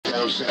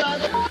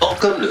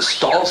Welcome to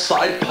Stall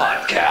Side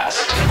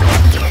Podcast.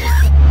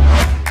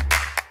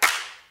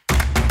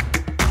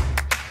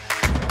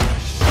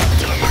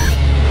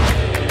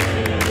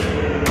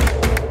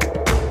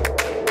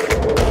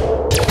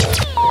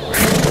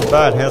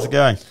 Bud, how's it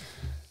going?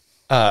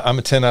 I'm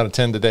a 10 out of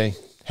 10 today.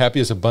 Happy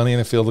as a bunny in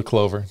a field of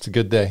clover. It's a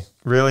good day.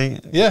 Really?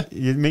 Yeah.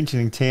 You're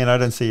mentioning 10. I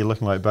don't see you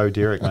looking like Bo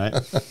Derek, mate.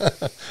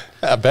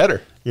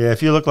 Better. Yeah,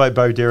 if you look like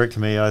Bo Derek to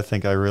me, I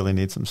think I really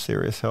need some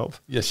serious help.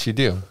 Yes, you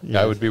do.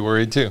 Yeah. I would be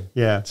worried too.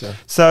 Yeah.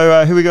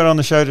 So who we got on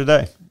the show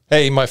today?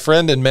 Hey, my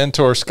friend and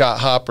mentor, Scott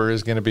Hopper,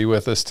 is going to be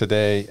with us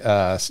today.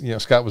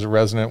 Scott was a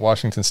resident at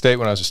Washington State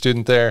when I was a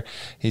student there.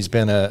 He's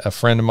been a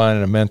friend of mine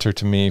and a mentor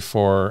to me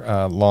for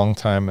a long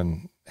time,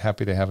 and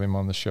happy to have him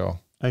on the show.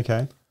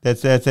 Okay.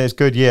 That's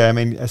good. Yeah, I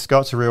mean,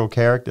 Scott's a real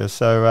character.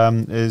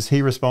 So is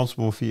he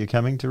responsible for you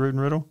coming to Rood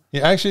and Riddle?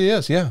 Yeah, actually he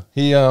is, yeah.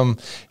 He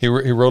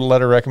wrote a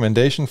letter of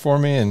recommendation for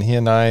me, and he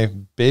and I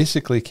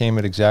basically came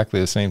at exactly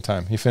the same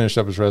time. He finished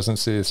up his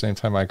residency the same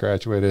time I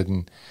graduated,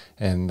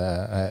 and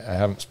I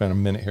haven't spent a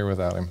minute here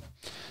without him.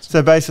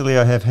 So basically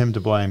I have him to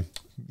blame.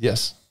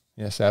 Yes.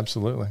 Yes,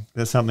 absolutely.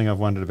 That's something I've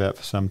wondered about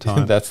for some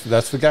time. That's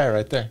the guy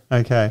right there.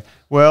 Okay.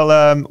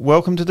 Well,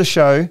 welcome to the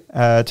show.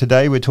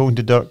 Today we're talking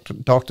to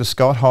Dr.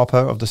 Scott Hopper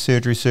of the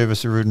Surgery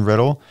Service at Rood and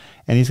Riddle,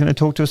 and he's going to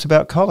talk to us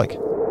about colic.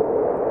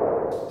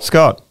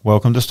 Scott,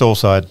 welcome to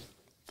Stallside.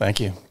 Thank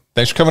you.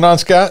 Thanks for coming on,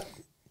 Scott.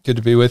 Good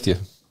to be with you.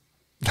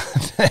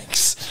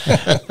 Thanks.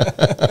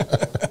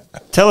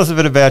 Tell us a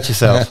bit about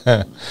yourself.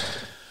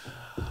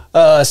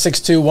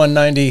 6'2",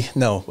 190.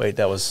 No, wait,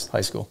 that was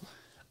high school.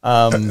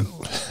 I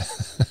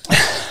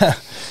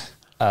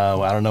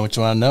don't know what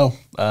you want to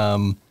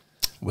know.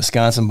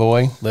 Wisconsin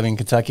boy, living in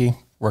Kentucky,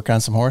 work on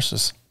some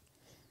horses.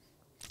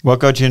 What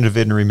got you into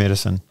veterinary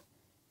medicine?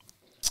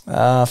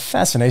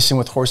 Fascination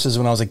with horses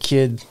when I was a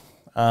kid.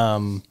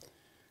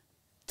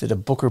 Did a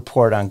book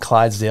report on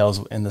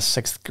Clydesdales in the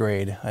 6th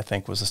grade, I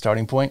think was the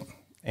starting point.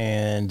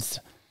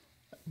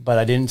 But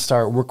I didn't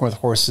start working with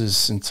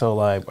horses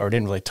or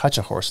didn't really touch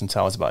a horse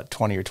until I was about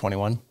 20 or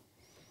 21.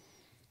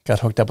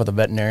 Got hooked up with a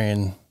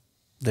veterinarian,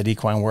 did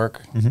equine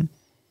work,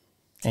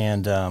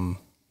 and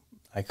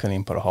I couldn't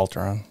even put a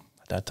halter on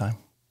at that time.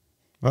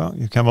 Well,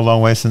 you've come a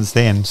long way since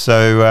then.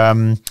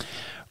 So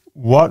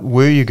what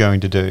were you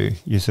going to do?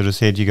 You sort of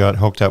said you got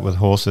hooked up with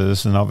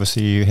horses, and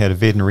obviously you had a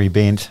veterinary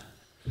bent.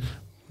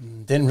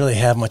 Didn't really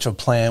have much of a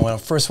plan. When I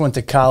first went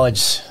to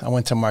college, I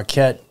went to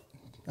Marquette.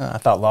 I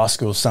thought law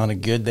school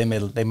sounded good. They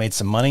made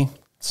some money,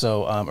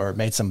 or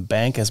made some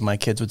bank, as my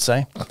kids would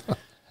say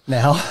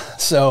now.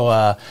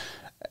 So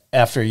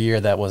after a year,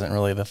 that wasn't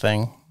really the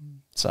thing.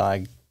 So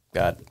I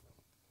got,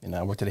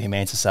 I worked at the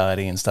Humane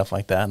Society and stuff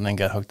like that, and then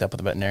got hooked up with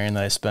a veterinarian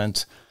that I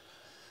spent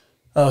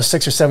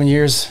 6 or 7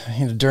 years.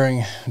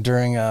 During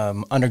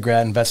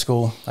undergrad and vet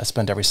school, I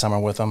spent every summer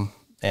with them,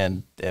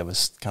 and it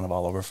was kind of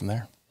all over from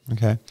there.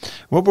 Okay.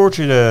 What brought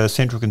you to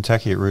Central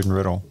Kentucky at Rood and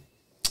Riddle?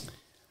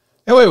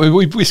 Hey,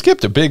 wait, we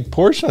skipped a big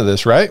portion of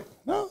this, right?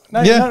 No,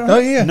 not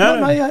yet.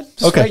 Not yet.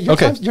 Okay, your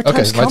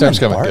time's my time's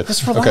coming. Bart. Good.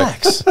 Just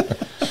relax.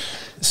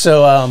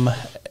 So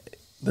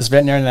this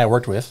veterinarian that I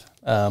worked with,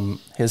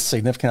 his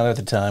significant other at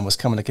the time was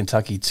coming to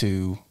Kentucky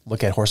to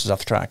look at horses off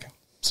the track.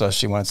 So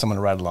she wanted someone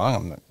to ride along.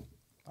 I'm like,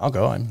 I'll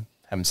go. I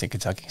haven't seen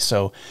Kentucky.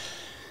 So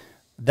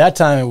that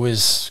time it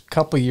was a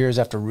couple of years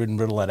after Rood and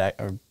Riddle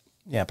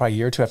probably a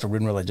year or two after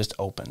Rood and Riddle had just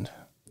opened.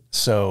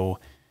 So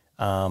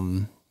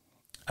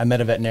I met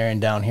a veterinarian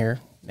down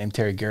here named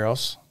Terry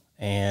Garros,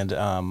 and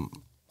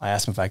I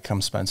asked him if I'd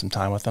come spend some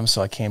time with him.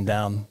 So I came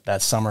down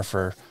that summer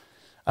for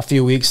a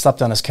few weeks,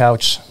 slept on his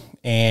couch,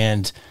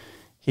 and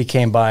he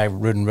came by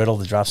Rood and Riddle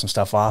to drop some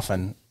stuff off,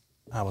 and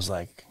I was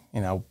like,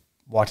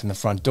 walked in the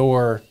front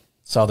door,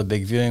 saw the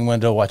big viewing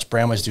window, watched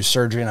Bramwich do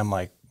surgery, and I'm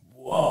like,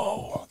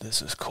 whoa,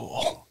 this is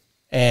cool.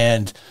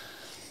 And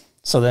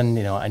so then,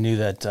 I knew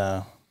that,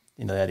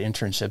 they had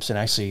internships, and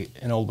actually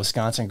an old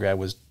Wisconsin grad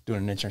was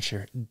doing an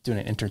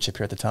internship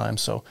here at the time.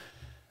 So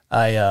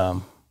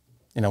I,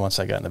 once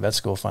I got into vet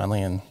school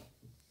finally, and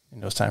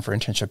it was time for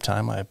internship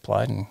time, I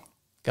applied and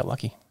got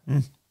lucky.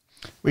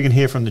 We can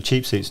hear from the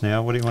cheap seats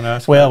now. What do you want to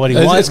ask? Well, what he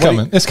wants, it's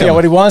coming. Yeah,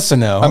 what he wants to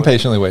know. I'm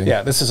patiently waiting.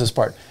 Yeah, this is his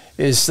part.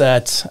 Is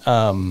that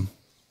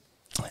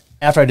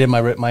after I did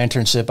my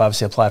internship,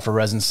 obviously applied for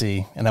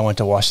residency, and I went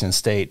to Washington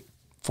State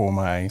for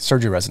my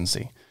surgery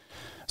residency.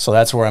 So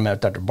that's where I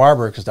met Dr.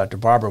 Barber, because Dr.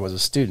 Barber was a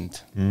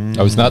student.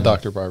 I was not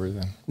Dr. Barber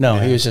then. No,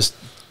 he was just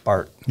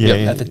Bart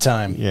at the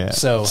time. Yeah.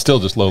 So still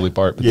just lowly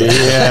Bart. But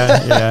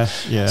yeah.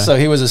 So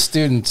he was a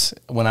student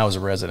when I was a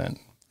resident.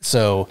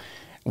 So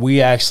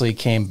we actually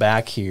came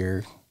back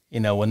here,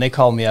 when they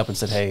called me up and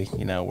said, hey,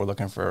 we're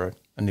looking for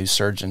a new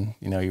surgeon,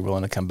 you're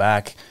willing to come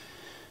back.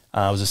 It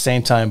was the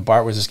same time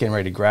Bart was just getting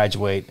ready to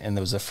graduate, and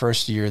it was the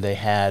first year they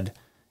had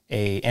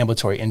a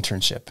ambulatory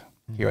internship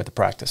here at the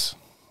practice.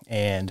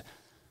 And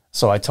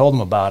so I told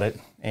him about it,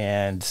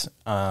 and,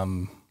 I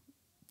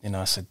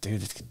said,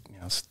 dude,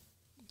 this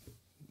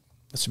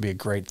would be a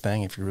great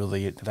thing if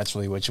that's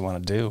really what you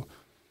want to do.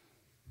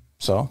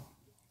 So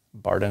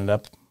Bart ended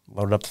up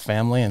loaded up the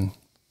family, and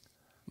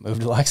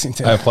Moved to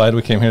Lexington. I applied.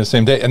 We came here the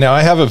same day. And now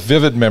I have a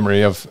vivid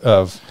memory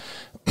of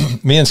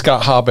me and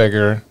Scott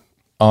Habegger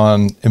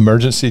on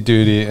emergency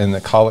duty, and the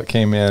Colic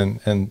came in,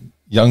 and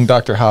young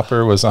Dr.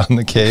 Hopper was on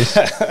the case.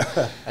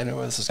 I know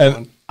where this is and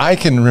going. I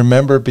can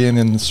remember being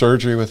in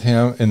surgery with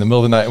him in the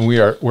middle of the night, and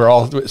we're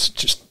all it's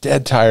just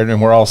dead tired,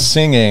 and we're all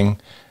singing.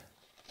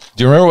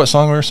 Do you remember what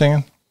song we were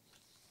singing?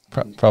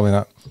 Probably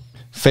not.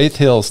 Faith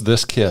Hill's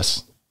 "This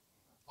Kiss."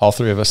 All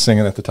three of us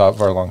singing at the top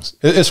of our lungs.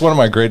 It's one of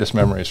my greatest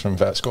memories from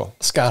vet school.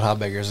 Scott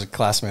Habegger is a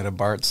classmate of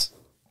Bart's.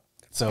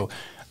 So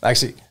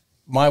actually,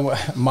 my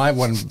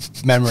one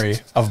memory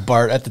of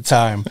Bart at the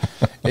time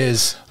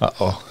is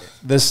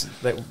this: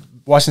 that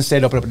Washington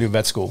State opened up a new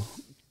vet school,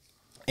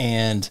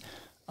 and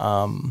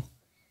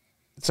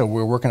so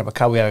we're working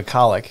up we had a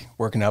Colic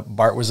working up.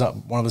 Bart was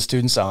one of the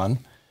students on,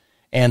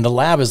 and the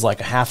lab is like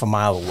a half a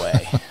mile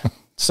away.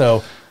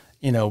 So,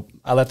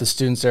 I let the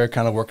students there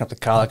kind of working up the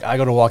Colic. I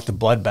go to walk the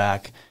blood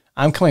back.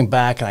 I'm coming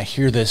back, and I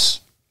hear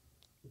this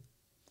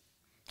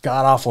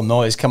god-awful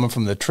noise coming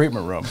from the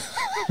treatment room.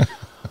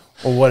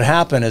 Well, what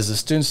happened is the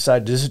students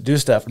decided to do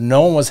stuff.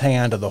 No one was hanging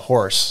on to the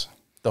horse.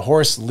 The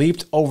horse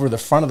leaped over the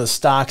front of the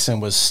stocks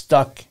and was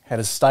stuck, had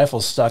his stifle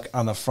stuck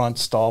on the front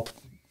stall,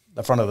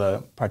 the front of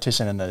the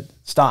partition in the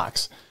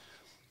stocks.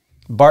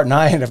 Bart and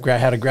I had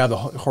to grab the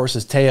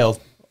horse's tail,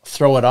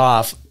 throw it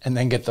off, and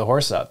then get the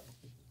horse up.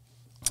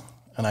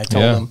 And I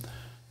told him,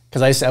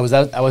 because I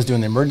was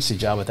doing the emergency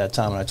job at that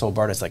time, and I told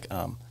Bart, it's like,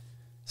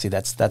 see,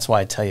 that's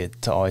why I tell you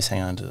to always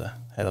hang on to the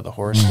head of the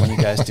horse when you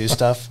guys do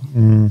stuff.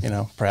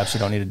 Perhaps you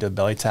don't need to do a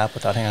belly tap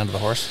without hanging on to the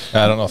horse.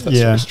 I don't know if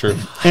that's true.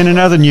 And in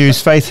other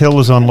news, Faith Hill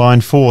is on line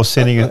 4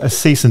 sending a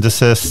cease and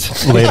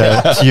desist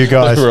letter to you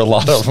guys. There were a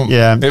lot of them.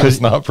 Yeah, it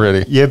was not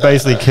pretty. You've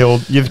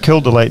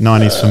killed the late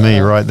 90s for me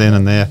right then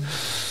and there.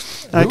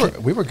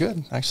 We were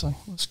good, actually.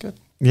 It was good.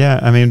 Yeah,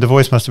 I mean, the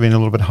voice must have been a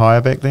little bit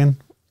higher back then.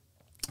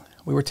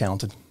 We were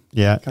talented.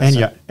 Yeah,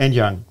 and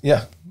young.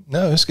 Yeah,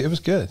 no, it was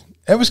good.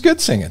 It was good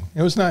singing.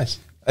 It was nice.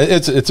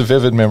 It's a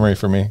vivid memory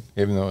for me,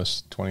 even though it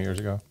was 20 years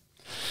ago.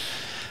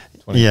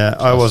 Yeah,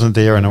 I wasn't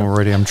there, and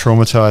already I'm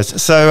traumatized.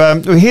 So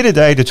we're here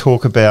today to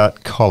talk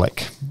about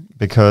colic,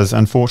 because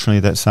unfortunately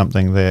that's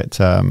something that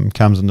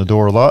comes in the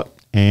door a lot.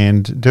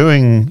 And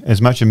doing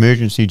as much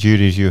emergency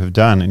duty as you have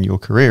done in your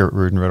career at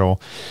Rood and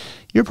Riddle,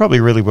 you're probably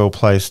really well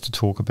placed to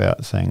talk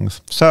about things.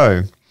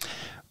 So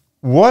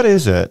what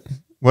is it?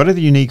 What are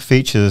the unique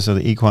features of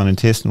the equine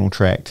intestinal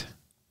tract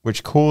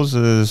which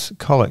causes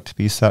colic to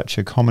be such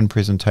a common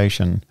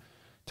presentation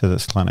to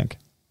this clinic?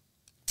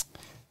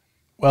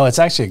 Well, it's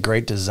actually a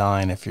great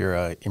design if you're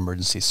an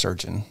emergency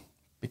surgeon,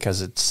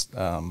 because it's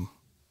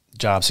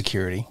job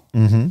security.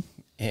 Mm-hmm.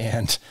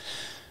 And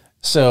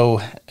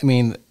so, I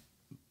mean,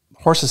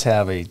 horses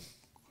have a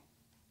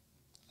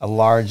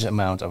large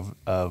amount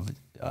of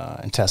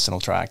intestinal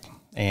tract,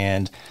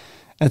 and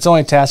it's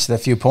only attached to a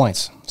few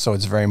points, so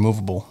it's very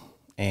movable.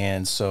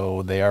 And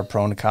so they are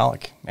prone to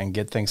colic and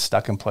get things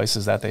stuck in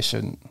places that they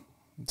shouldn't.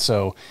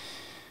 So,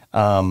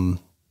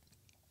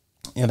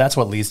 that's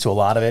what leads to a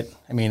lot of it.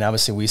 I mean,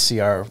 obviously we see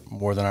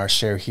more than our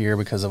share here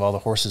because of all the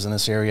horses in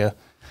this area.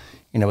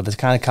 But the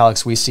kind of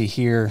colics we see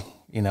here,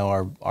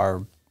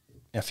 are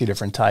a few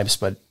different types,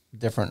 but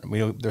different.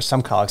 There's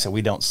some colics that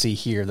we don't see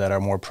here that are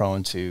more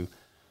prone to,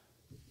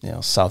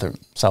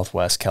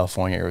 Southwest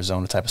California,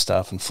 Arizona type of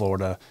stuff, and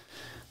Florida.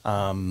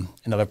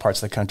 In other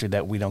parts of the country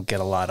that we don't get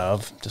a lot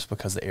of, just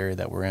because of the area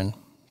that we're in.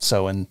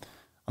 So, on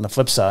the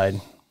flip side,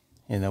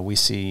 we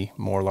see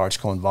more large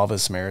colon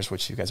volvulus mares,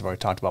 which you guys have already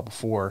talked about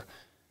before,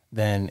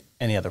 than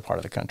any other part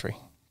of the country,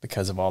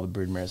 because of all the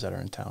brood mares that are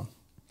in town,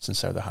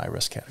 since they're the high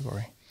risk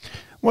category.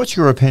 What's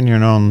your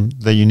opinion on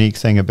the unique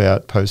thing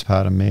about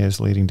postpartum mares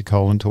leading to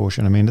colon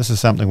torsion? I mean, this is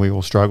something we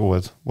all struggle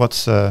with.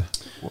 What's the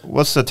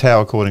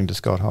tale according to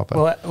Scott Hopper?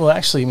 Well,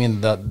 actually, I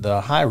mean,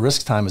 the high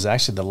risk time is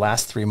actually the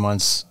last 3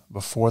 months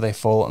before they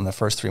foal and the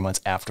first 3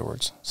 months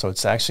afterwards. So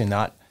it's actually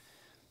not.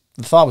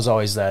 The thought was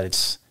always that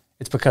it's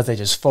because they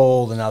just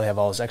fold and now they have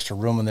all this extra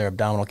room in their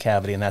abdominal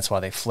cavity, and that's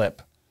why they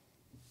flip.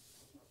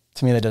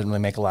 To me, that doesn't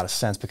really make a lot of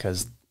sense,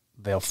 because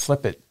they'll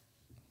flip it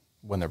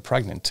when they're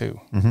pregnant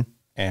too,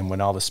 and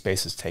when all the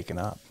space is taken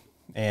up.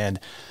 And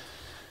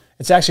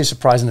it's actually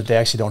surprising that they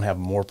actually don't have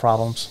more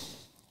problems,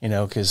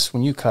 because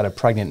when you cut a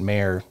pregnant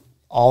mare,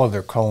 all of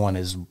their colon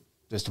is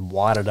just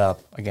wadded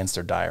up against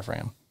their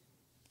diaphragm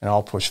and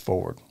all pushed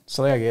forward.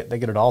 So they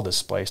get it all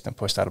displaced and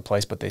pushed out of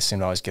place, but they seem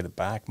to always get it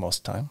back most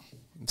of the time.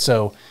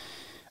 So,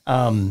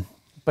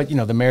 but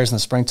the mares in the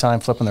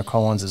springtime flipping their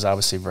colons is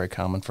obviously very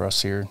common for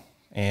us here.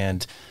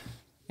 And,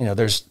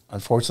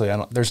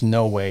 unfortunately, there's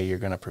no way you're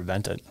going to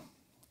prevent it.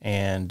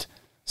 And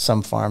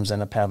some farms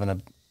end up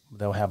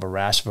they'll have a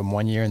rash of them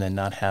one year and then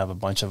not have a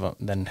bunch of them,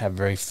 then have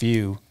very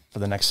few for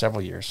the next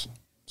several years.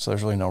 So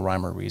there's really no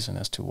rhyme or reason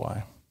as to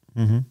why.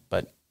 Mm-hmm.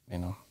 But,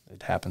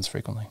 it happens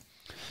frequently.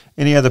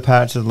 Any other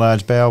parts of the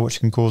large bowel which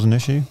can cause an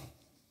issue?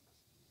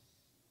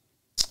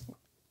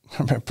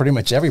 Pretty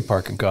much every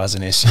part can cause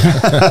an issue.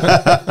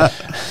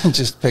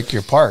 Just pick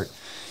your part.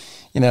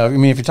 If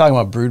you're talking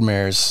about brood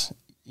mares,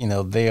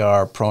 they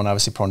are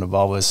obviously prone to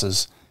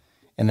volvuluses.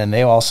 And then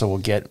they also will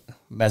get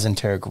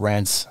mesenteric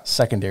rents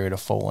secondary to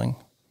foaling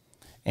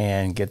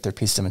and get their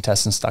piece of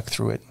intestine stuck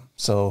through it.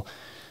 So,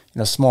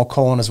 small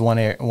colon is one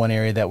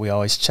area that we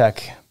always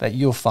check that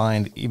you'll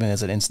find, even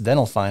as an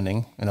incidental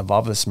finding in a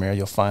volvulus smear,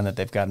 you'll find that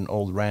they've got an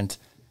old rent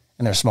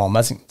in their small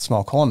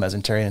colon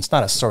mesentery, and it's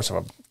not a source of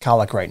a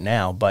colic right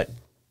now, but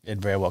it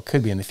very well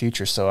could be in the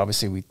future. So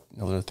obviously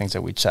those are the things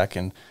that we check.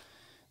 And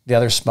the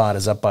other spot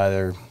is up by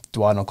their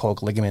duodenal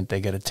colic ligament.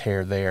 They get a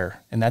tear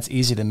there, and that's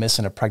easy to miss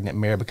in a pregnant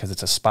mare because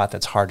it's a spot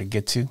that's hard to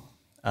get to.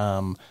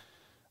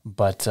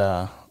 But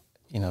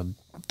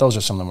those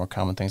are some of the more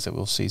common things that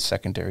we'll see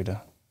secondary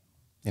to,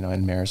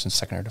 in mares and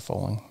secondary to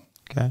foaling.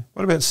 Okay.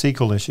 What about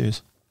cecal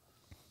issues?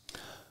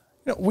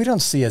 We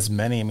don't see as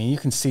many. I mean, you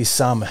can see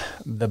some.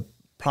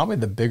 Probably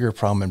the bigger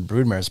problem in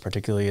brood mares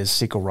particularly is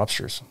cecal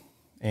ruptures.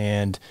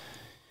 And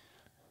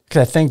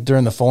because I think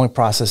during the foaling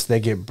process, they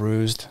get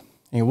bruised.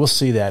 And we'll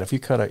see that if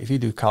you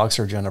do colic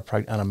surgery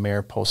on a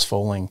mare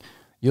post-foaling,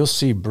 you'll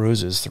see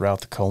bruises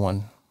throughout the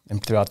colon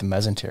and throughout the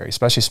mesentery,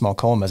 especially small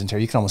colon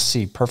mesentery. You can almost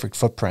see perfect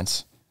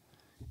footprints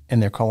in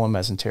their colon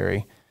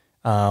mesentery.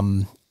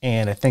 And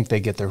I think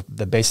they get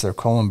the base of their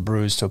colon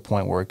bruised to a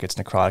point where it gets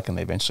necrotic and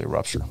they eventually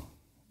rupture.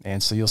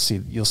 And so you'll see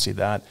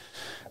that.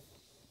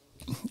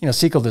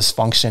 Cecal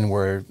dysfunction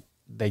where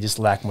they just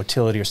lack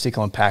motility or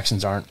cecal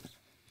impactions aren't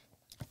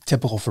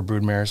typical for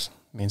brood mares.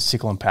 I mean,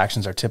 cecal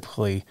impactions are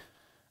typically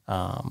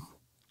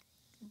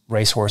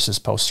racehorses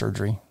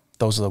post-surgery.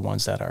 Those are the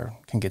ones that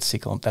can get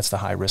cecal. That's the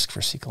high risk for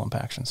cecal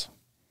impactions.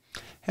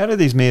 How do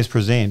these mares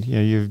present?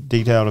 You've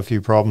detailed a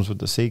few problems with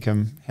the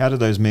cecum. How do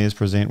those mares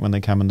present when they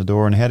come in the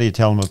door, and how do you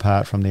tell them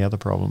apart from the other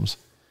problems?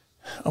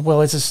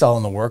 Well, it's just all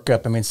in the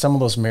workup. I mean, some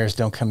of those mares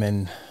don't come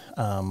in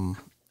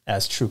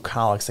as true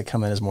colics. They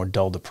come in as more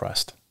dull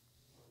depressed.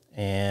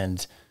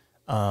 And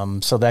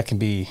so that can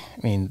be,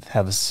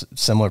 have a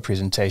similar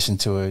presentation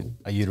to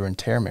a uterine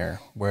tear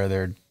mare where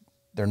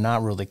they're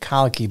not really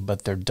colicky,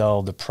 but they're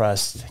dull,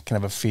 depressed, can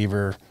have a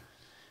fever,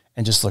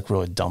 and just look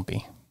really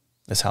dumpy.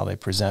 That's how they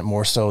present,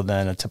 more so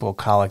than a typical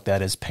colic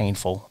that is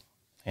painful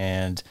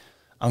and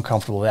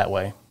uncomfortable that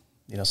way.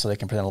 So they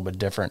can present a little bit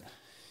different.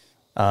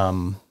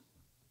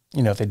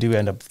 If they do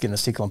end up getting a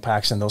cecal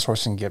impaction, those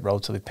horses can get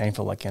relatively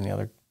painful like any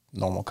other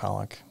normal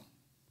colic.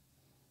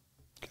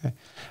 Okay.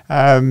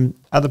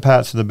 Other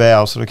parts of the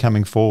bowel sort of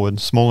coming forward,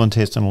 small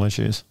intestinal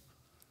issues.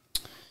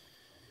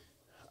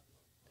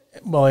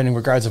 Well, in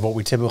regards of what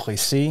we typically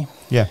see,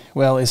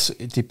 well,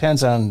 it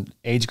depends on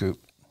age group.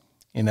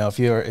 If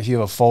you have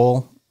a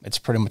foal, it's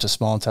pretty much a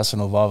small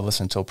intestinal volvulus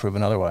until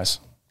proven otherwise.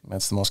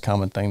 That's the most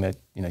common thing that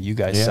you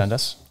guys send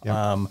us.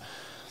 Yep.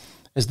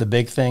 Is the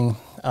big thing.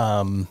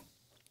 In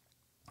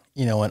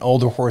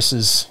older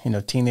horses,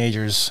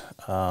 teenagers,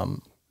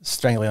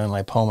 strangulating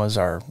lipomas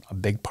are a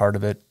big part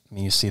of it.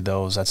 You see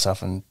those, that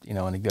stuff, and you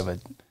give an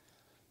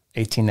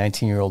 18,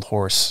 19-year-old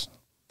horse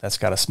that's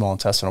got a small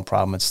intestinal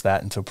problem, it's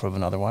that until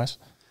proven otherwise.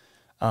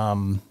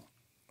 And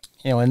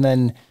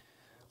then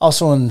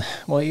also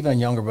even in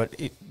younger, but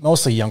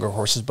mostly younger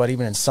horses, but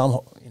even in some,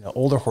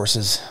 older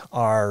horses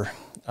are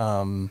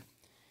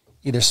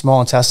either small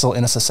intestinal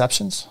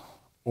intussusceptions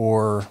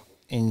or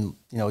in,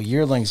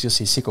 yearlings, you'll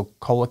see cecal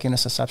colic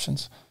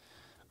intussusceptions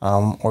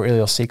or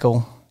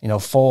ileocecal.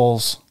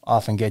 Foals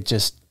often get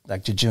just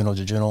like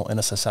jejunal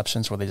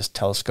intussusceptions where they just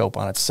telescope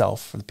on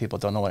itself. For the people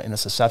that don't know what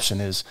intussusception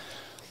is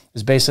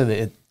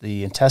basically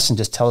the intestine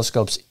just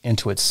telescopes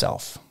into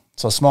itself.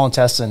 So small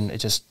intestine, it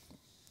just,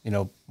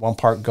 one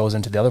part goes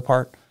into the other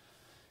part.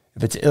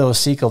 If it's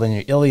ileocecal, then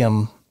your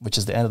ileum, which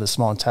is the end of the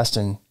small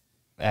intestine,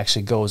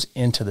 actually goes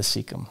into the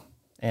cecum.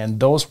 And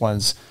those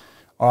ones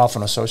are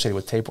often associated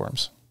with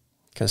tapeworms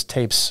because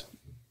tapes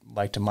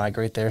like to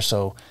migrate there.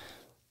 So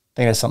I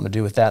think it has something to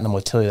do with that and the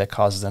motility that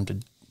causes them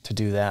to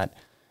do that.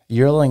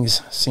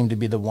 Yearlings seem to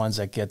be the ones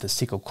that get the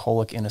cecal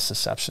colic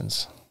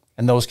intussusceptions.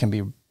 And those can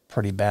be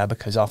pretty bad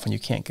because often you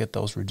can't get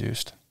those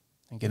reduced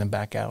and get them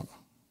back out.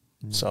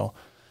 So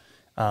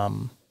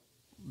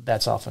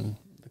that's often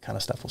the kind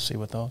of stuff we'll see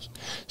with those.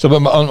 So,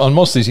 but on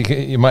most of these,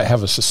 you might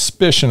have a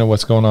suspicion of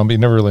what's going on, but you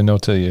never really know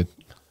till you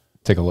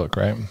take a look,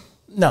 right?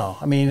 No,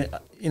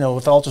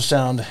 with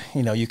ultrasound,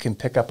 you can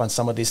pick up on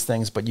some of these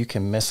things, but you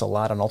can miss a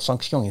lot on ultrasound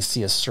because you only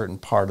see a certain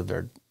part of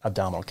their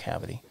abdominal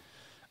cavity.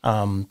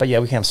 But yeah,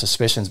 we can have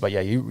suspicions, but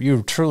yeah,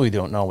 you truly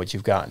don't know what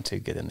you've got until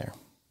you get in there.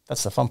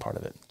 That's the fun part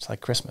of it. It's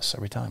like Christmas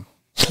every time.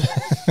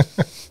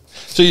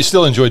 So you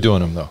still enjoy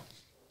doing them though?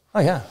 Oh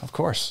yeah, of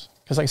course.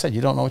 Because like I said,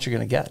 you don't know what you're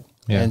going to get.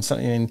 Yeah. And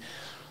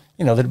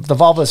the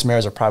volvulus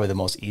mares are probably the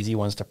most easy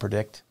ones to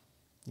predict,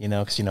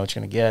 because you know what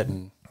you're going to get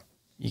and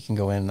you can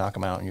go in and knock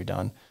them out and you're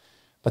done.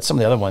 But some of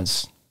the other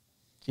ones,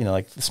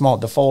 like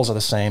the foals are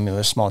the same.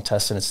 They're small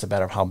intestine. It's the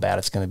matter of how bad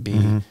it's going to be.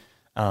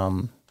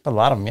 Mm-hmm. But a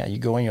lot of them, you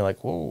go in, you're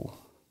like, whoa.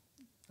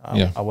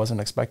 I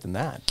wasn't expecting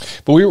that.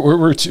 But you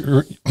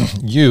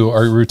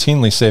are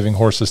routinely saving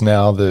horses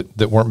now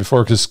that weren't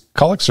before because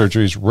colic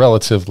surgery is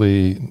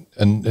relatively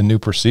a new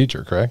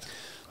procedure, correct?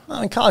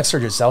 Well, colic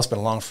surgery itself's been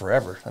along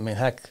forever.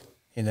 Heck,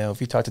 You know,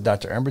 if you talk to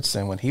Dr.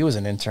 Embertson, when he was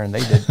an intern, they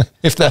did.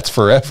 If that's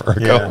forever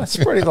ago. Yeah. That's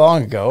pretty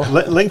long ago.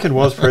 Lincoln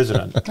was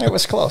president. It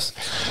was close.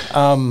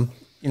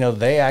 You know,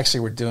 they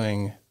actually were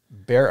doing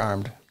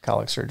bare-armed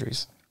colic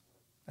surgeries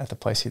at the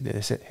place he did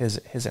his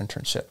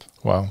internship.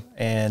 Wow.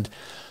 And,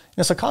 you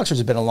know, so colic surgery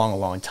has been along a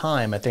long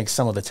time. I think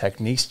some of the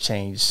techniques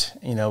changed,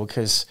 you know,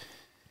 because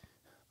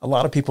a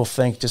lot of people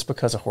think just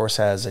because a horse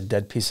has a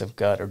dead piece of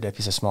gut or dead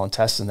piece of small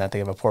intestine that they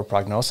have a poor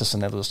prognosis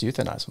and they'll just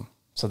euthanize them.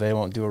 So they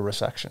won't do a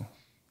resection.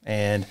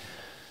 And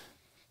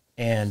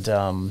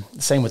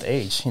same with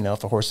age. You know,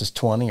 if a horse is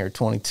 20 or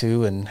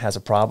 22 and has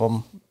a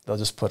problem, they'll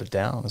just put it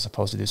down as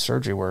opposed to do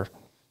surgery. Where,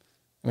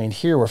 I mean,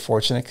 here we're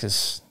fortunate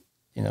because,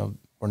 you know,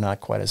 we're not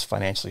quite as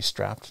financially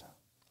strapped.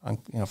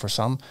 You know, for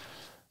some,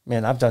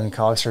 man, I've done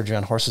colic surgery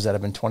on horses that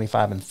have been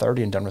 25 and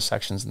 30 and done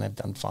resections, and they've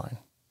done fine.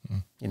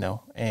 You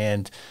know,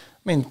 and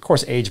I mean, of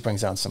course, age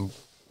brings down some,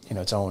 you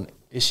know, its own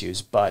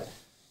issues, but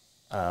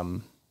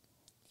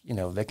you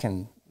know, they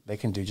can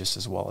do just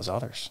as well as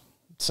others.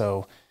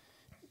 So,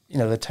 you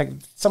know,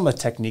 some of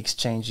the techniques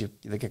change.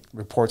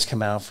 Reports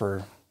come out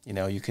for, you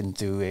know, you can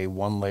do a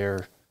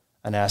 1-layer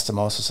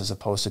anastomosis as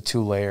opposed to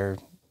 2-layer.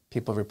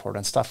 People report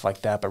on stuff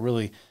like that, but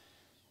really,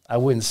 I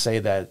wouldn't say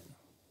that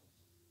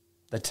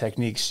the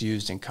techniques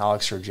used in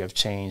colic surgery have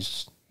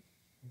changed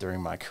during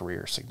my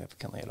career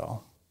significantly at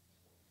all.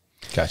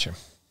 Gotcha.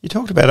 You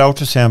talked about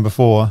ultrasound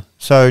before,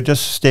 so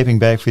just stepping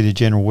back for the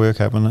general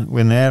workup,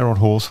 when the adult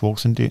horse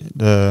walks into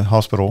the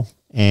hospital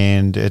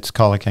and it's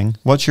colicking,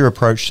 what's your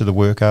approach to the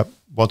workup?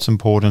 What's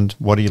important?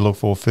 What do you look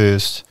for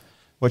first?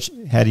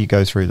 How do you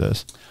go through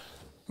this?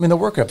 I mean, the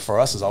workup for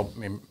us is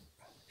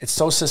it's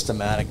so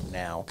systematic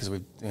now because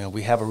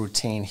we have a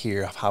routine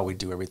here of how we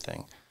do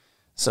everything.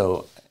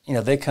 So, you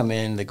know, they come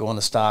in, they go in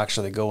the stocks,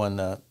 or they go in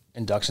the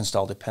induction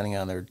stall depending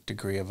on their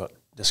degree of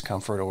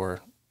discomfort or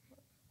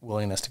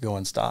willingness to go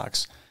in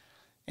stocks.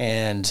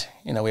 And,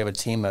 you know, we have a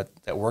team that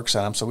works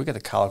on them, so we get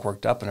the colic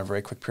worked up in a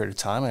very quick period of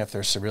time. And if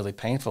they're severely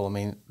painful, I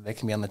mean, they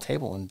can be on the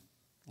table in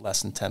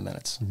less than 10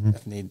 minutes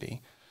if need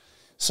be.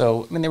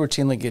 So, I mean, they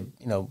routinely get,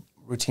 you know,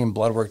 routine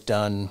blood work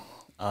done.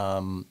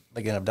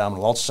 They get an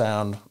abdominal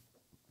ultrasound,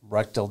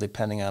 rectal,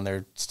 depending on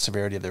their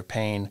severity of their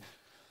pain.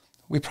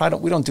 We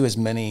don't do as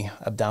many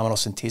abdominal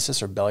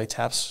centesis or belly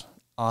taps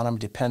on them,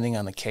 depending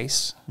on the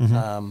case. You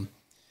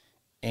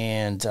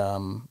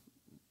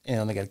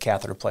know, they get a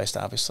catheter placed,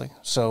 obviously.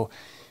 So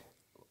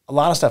a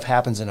lot of stuff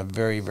happens in a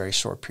very, very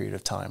short period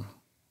of time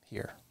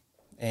here.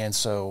 And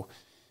so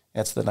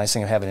that's the nice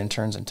thing of having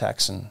interns and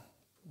techs and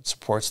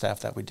support staff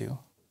that we do.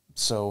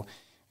 So,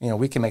 you know,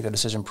 we can make the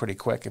decision pretty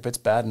quick. If it's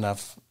bad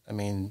enough, I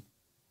mean,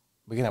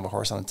 we can have a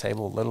horse on the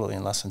table literally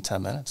in less than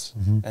 10 minutes.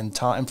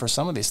 And for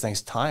some of these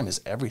things, time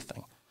is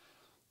everything.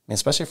 I mean,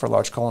 especially for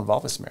large colon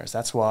volvulus mares.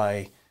 That's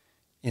why,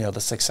 you know, the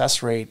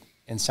success rate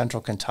in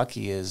central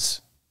Kentucky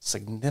is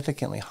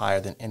significantly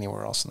higher than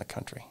anywhere else in the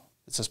country.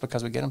 It's just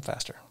because we get them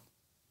faster.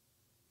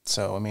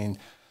 So, I mean,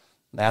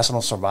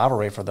 national survival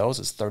rate for those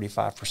is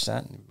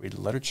 35%. You read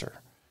the literature.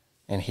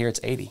 And here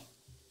it's 80.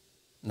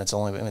 And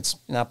it's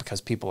not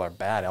because people are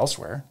bad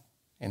elsewhere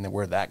and that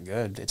we're that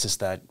good. It's just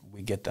that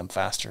we get them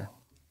faster.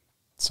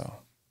 So,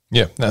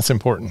 yeah, that's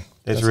important.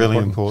 That's really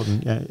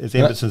important. Yeah. As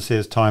Embertson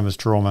says, time is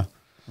trauma.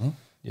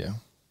 Yeah.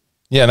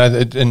 Yeah,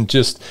 and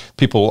just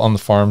people on the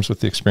farms with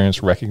the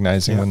experience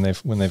recognizing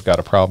when they've got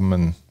a problem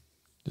and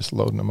just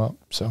loading them up.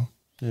 So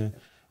yeah,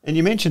 and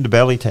you mentioned a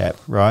belly tap,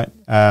 right?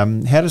 How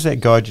does that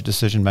guide your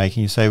decision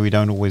making? You say we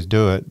don't always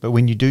do it, but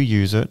when you do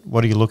use it,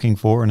 what are you looking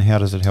for, and how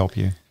does it help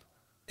you?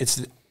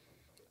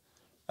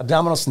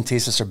 Abdominal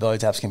centesis or belly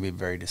taps can be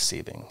very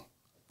deceiving,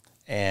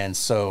 and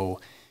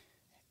so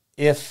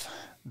if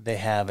they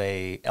have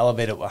a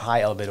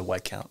high elevated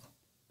white count,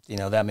 you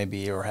know, that may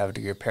be, or have a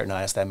degree of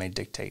peritonitis, that may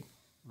dictate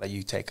that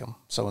you take them.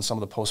 So in some of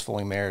the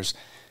post-foaling mares,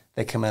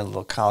 they come in a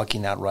little colicky,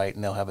 not right,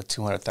 and they'll have a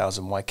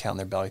 200,000 white count in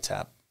their belly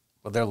tap.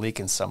 Well, they're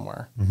leaking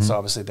somewhere, so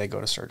obviously they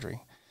go to surgery.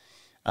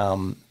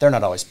 They're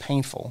not always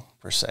painful,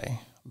 per se,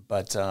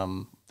 but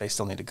they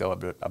still need to go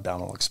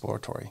abdominal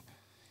exploratory.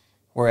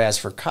 Whereas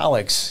for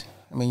colics,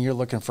 I mean, you're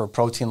looking for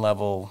protein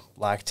level,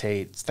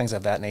 lactate, things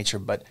of that nature,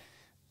 but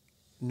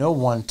no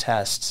one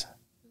test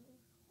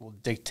will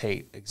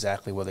dictate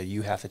exactly whether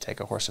you have to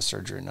take a horse to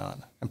surgery or not.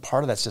 And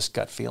part of that's just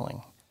gut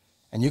feeling.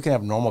 And you can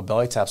have normal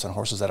belly taps on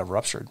horses that have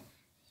ruptured.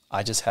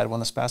 I just had one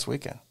this past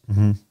weekend.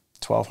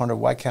 1,200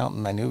 white count,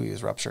 and I knew he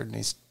was ruptured.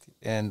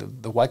 And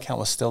the white count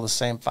was still the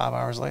same 5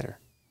 hours later.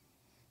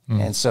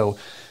 And so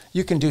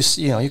you can do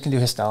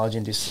histology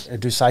and do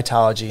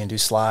cytology and do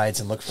slides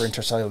and look for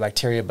intracellular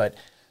bacteria, but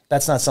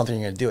that's not something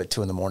you're going to do at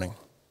 2 a.m.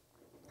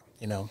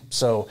 You know,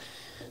 so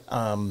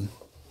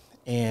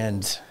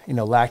and you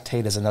know,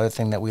 lactate is another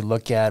thing that we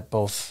look at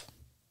both,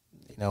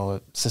 you know,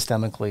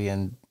 systemically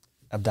and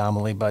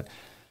abdominally. But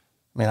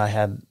I mean, I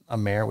had a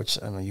mare, which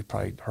I mean, you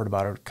probably heard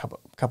about her a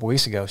couple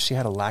weeks ago. She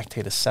had a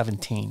lactate of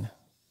 17,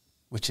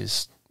 which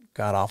is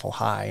god awful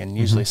high, and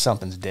usually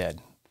something's dead.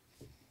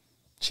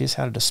 She just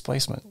had a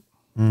displacement.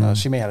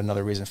 She may have had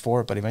another reason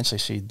for it, but eventually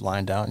she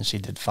lined out and she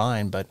did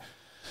fine. But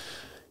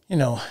you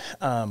know,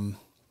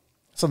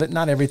 so that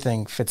not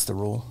everything fits the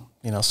rule,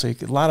 so you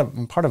could, I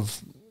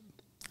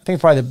think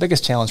probably the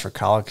biggest challenge for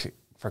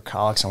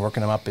colics and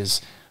working them up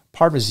is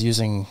part of it is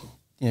using,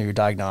 your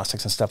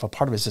diagnostics and stuff, but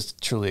part of it is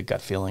just truly a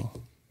gut feeling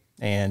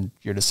and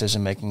your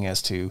decision making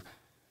as to,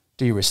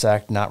 do you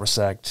resect, not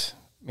resect?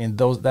 I mean,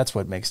 that's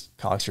what makes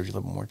colic surgery a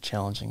little more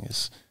challenging,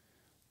 is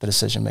the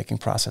decision making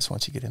process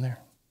once you get in there.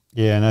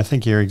 Yeah, and I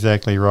think you're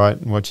exactly right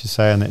in what you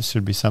say, and that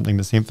should be something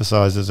that's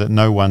emphasised, is that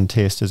no one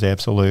test is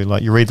absolute.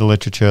 Like, you read the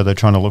literature, they're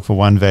trying to look for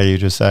one value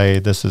to say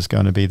this is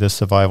going to be this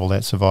survival,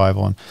 that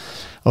survival, and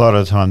a lot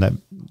of the time that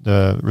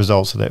the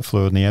results of that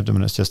fluid in the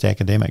abdomen is just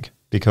academic,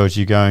 because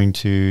you're going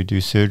to do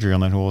surgery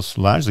on that horse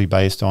largely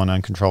based on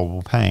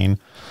uncontrollable pain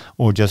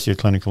or just your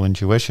clinical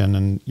intuition.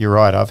 And you're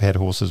right, I've had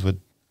horses with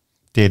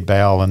dead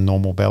bowel and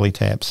normal belly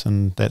taps,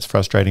 and that's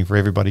frustrating for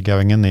everybody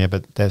going in there,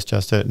 but that's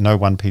just it. No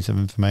one piece of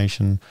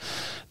information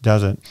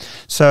does it.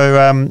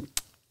 So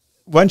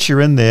once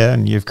you're in there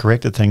and you've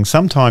corrected things,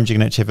 sometimes you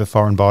can actually have a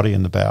foreign body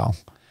in the bowel.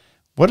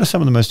 What are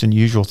some of the most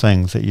unusual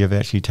things that you've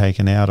actually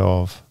taken out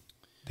of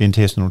the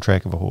intestinal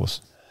tract of a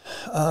horse?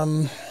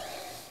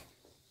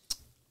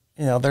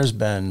 There's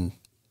been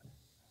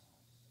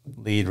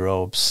lead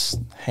ropes,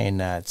 hay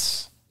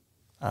nets,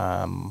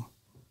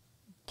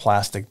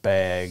 plastic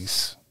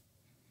bags.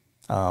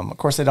 Of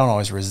course, they don't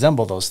always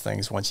resemble those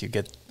things once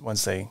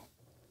they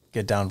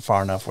get down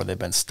far enough where they've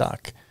been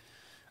stuck.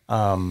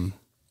 But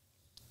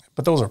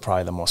those are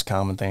probably the most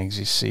common things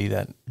you see.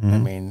 That I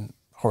mean,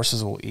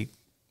 horses will eat.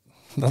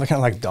 They're kind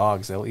of like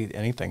dogs; they'll eat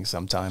anything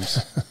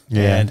sometimes.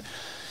 Yeah.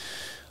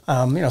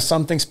 And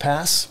some things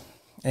pass,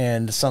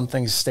 and some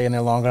things stay in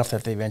there long enough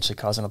that they eventually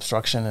cause an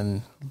obstruction,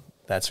 and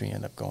that's when you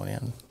end up going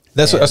in.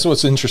 That's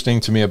what's interesting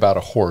to me about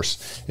a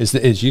horse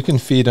is you can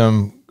feed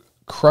them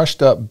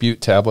crushed up butte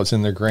tablets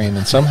in their grain,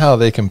 and somehow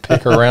they can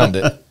pick around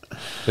it,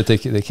 but they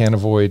can't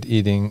avoid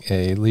eating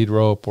a lead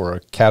rope or a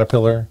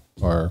caterpillar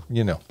or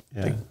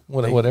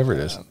whatever it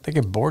is. They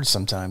get bored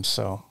sometimes,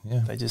 so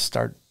they just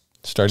start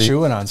eating.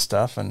 Chewing on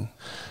stuff. And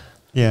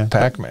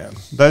Pac-Man.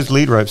 Those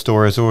lead rope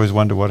stories, always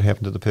wonder what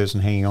happened to the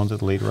person hanging onto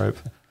the lead rope,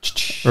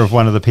 or if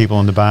one of the people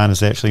in the barn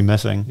is actually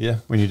missing. Yeah.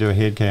 When you do a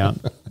head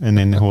count, and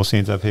then the horse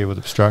ends up here with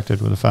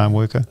obstructed with a farm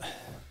worker.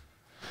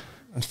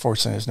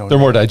 Unfortunately, there's no. They're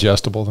more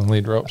digestible than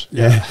lead ropes.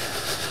 Yeah.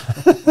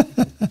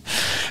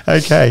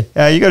 Okay.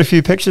 You got a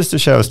few pictures to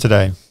show us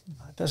today.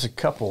 There's a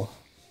couple.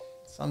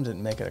 Some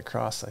didn't make it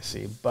across, I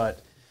see. But,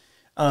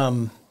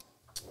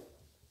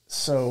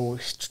 so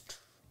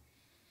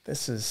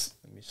this is,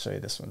 let me show you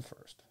this one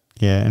first.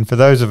 Yeah. And for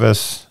those of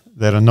us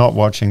that are not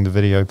watching the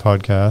video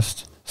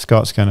podcast,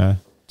 Scott's going to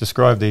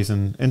describe these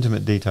in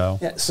intimate detail.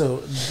 Yeah. So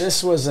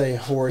this was a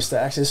horse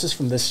this is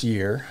from this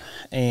year.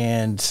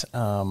 And,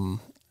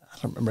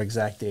 I don't remember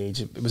exact age.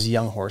 It was a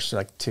young horse,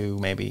 like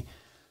maybe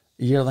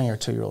a yearling or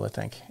 2-year-old, I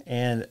think.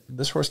 And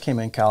this horse came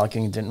in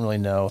colicking, didn't really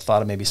know,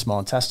 thought it may be small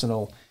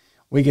intestinal.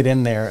 We get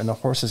in there, and the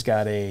horse has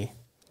got a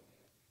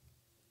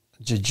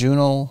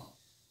jejunal,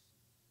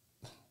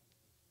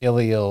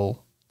 ileal,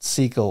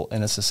 cecal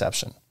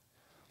intussusception.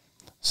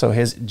 So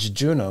his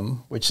jejunum,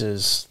 which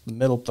is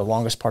the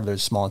longest part of the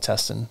small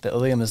intestine, the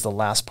ileum is the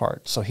last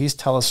part. So he's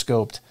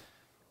telescoped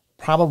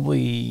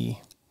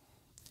probably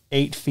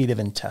 8 feet of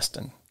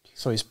intestine.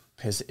 So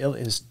his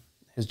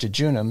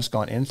jejunum's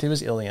gone in through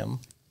his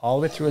ileum,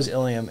 all the way through his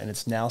ileum, and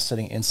it's now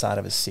sitting inside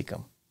of his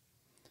cecum.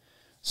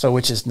 So,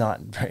 which is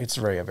it's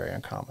very, very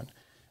uncommon.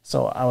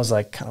 So I was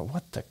like, kind of,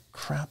 what the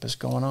crap is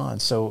going on?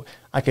 So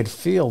I could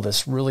feel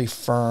this really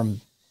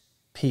firm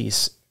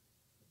piece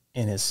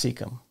in his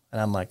cecum.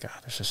 And I'm like,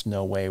 there's just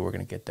no way we're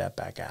going to get that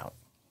back out,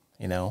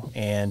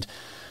 And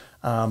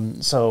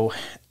so,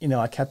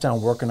 I kept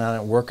on working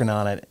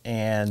on it,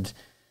 and,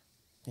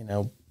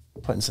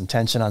 putting some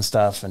tension on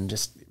stuff, and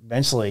just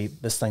eventually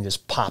this thing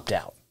just popped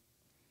out.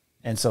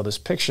 And so this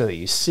picture that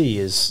you see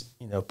is,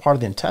 part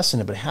of the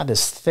intestine, but it had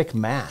this thick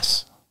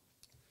mass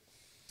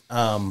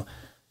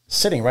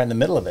sitting right in the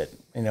middle of it.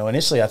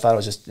 Initially I thought it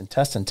was just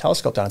intestine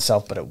telescoped on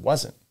itself, but it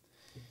wasn't.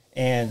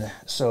 And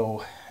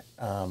so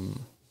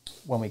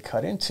when we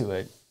cut into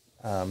it,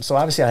 so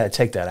obviously I had to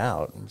take that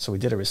out. So we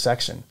did a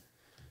resection.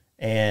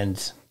 And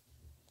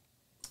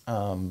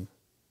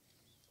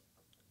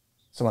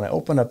so when I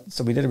opened up,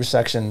 so we did a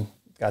resection,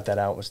 got that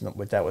out,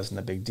 that wasn't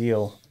a big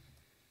deal.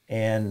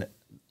 And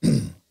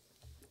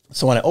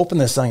so when I open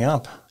this thing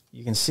up,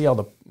 you can see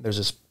the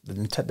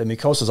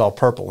mucosa is all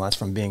purple, and that's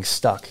from being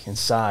stuck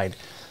inside.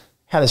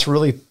 Had this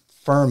really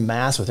firm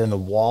mass within the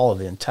wall of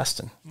the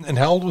intestine. And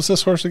how old was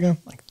this horse again?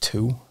 Like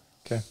 2.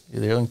 Okay.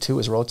 The yearling 2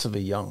 is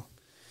relatively young.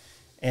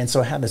 And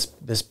so it had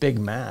this big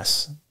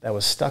mass that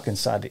was stuck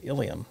inside the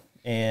ileum,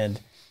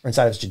 or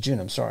inside of its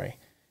jejunum, sorry.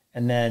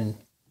 And then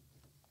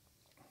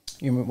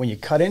when you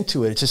cut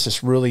into it, it's just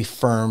this really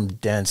firm,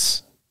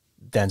 dense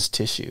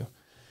tissue.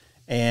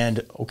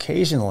 And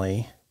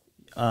occasionally,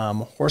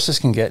 horses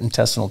can get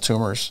intestinal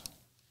tumors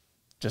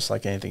just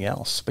like anything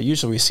else. But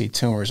usually we see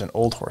tumors in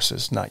old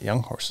horses, not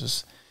young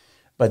horses.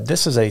 But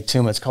this is a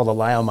tumor, it's called a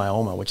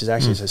leiomyoma, which is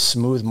actually a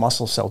smooth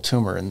muscle cell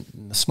tumor. And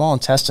the small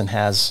intestine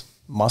has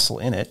muscle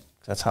in it,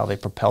 That's how they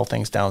propel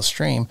things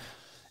downstream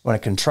when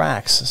it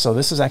contracts. So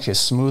this is actually a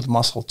smooth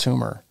muscle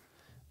tumor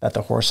that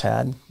the horse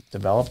had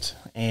developed,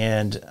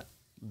 and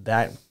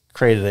that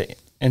created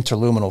an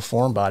interluminal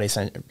foreign body,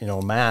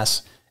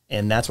 mass,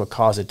 and that's what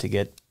caused it to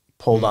get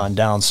pulled on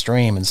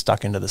downstream and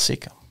stuck into the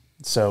cecum.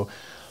 So,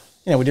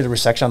 we did a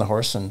resection on the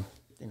horse, and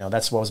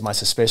that's what was my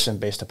suspicion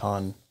based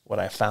upon what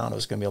I found. It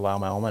was going to be a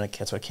leiomyoma, and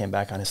that's what came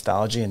back on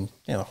histology, and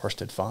the horse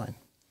did fine.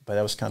 But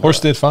that was kind of horse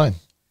did fine.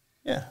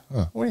 Yeah.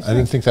 Oh, What do you think? I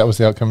didn't think that was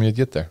the outcome you'd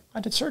get there. I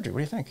did surgery. What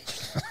do you think?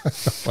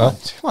 Well,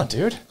 come on,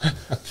 dude.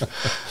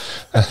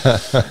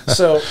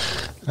 So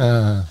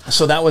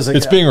that was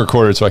it's being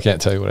recorded, so I can't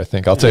tell you what I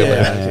think. I'll tell you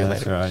later. Okay,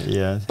 That's later. right.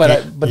 Yeah,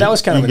 But that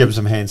was kind of give him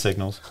some hand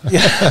signals.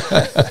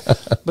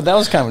 But that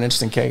was kind of an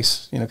interesting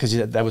case, because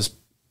that was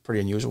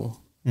pretty unusual.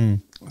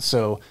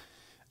 So,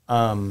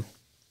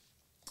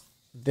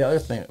 this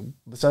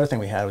other thing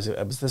we had was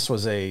this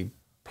was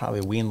probably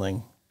a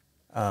weanling,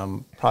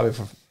 probably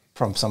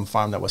from some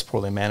farm that was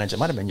poorly managed. It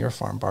might have been your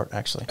farm, Bart,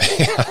 actually.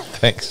 Yeah,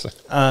 thanks.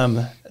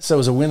 So it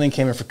was a weanling,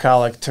 came in for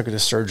colic, took her to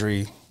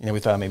surgery. We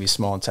thought maybe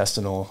small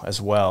intestinal as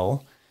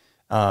well.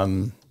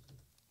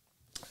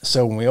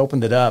 So when we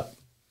opened it up,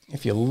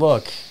 if you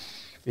look,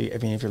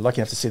 if you're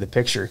lucky enough to see the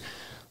picture,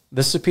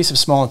 this is a piece of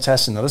small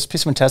intestine. Now, this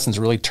piece of intestine is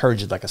really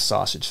turgid like a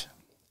sausage.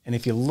 And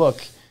if you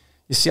look,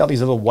 you see all these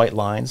little white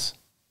lines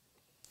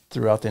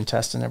throughout the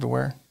intestine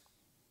everywhere?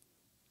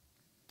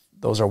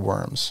 Those are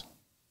worms.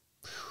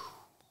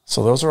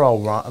 So those are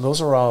all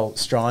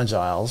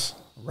strongyles,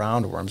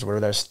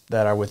 roundworms,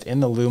 that are within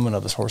the lumen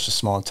of this horse's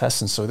small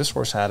intestine. So this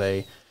horse had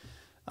a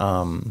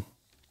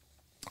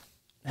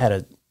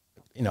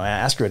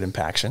asteroid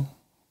impaction,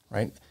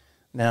 right?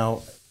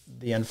 Now,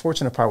 the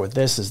unfortunate part with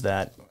this is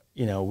that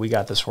we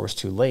got this horse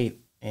too late,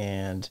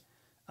 and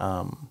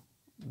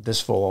this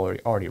foal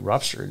already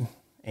ruptured,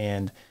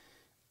 and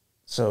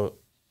so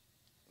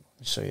let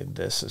me show you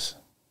this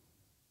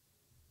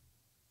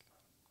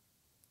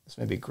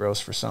may be gross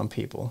for some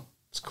people.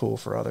 It's cool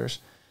for others.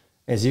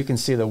 As you can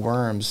see, the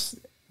worms,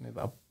 maybe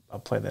I'll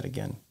play that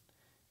again.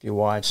 If you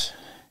watch,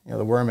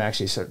 the worm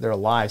actually, they're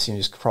alive, so you're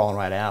just crawling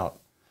right out.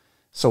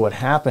 So what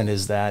happened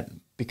is that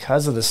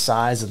because of the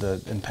size of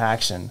the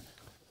impaction,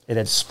 it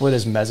had split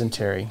his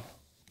mesentery,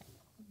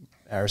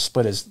 or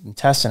split his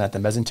intestine at the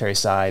mesentery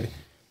side,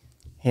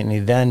 and he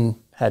then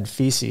had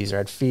feces or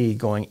had feed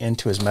going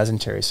into his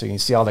mesentery. So you can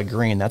see all the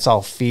green, that's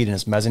all feed in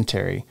his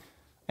mesentery,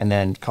 and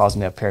then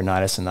causing to have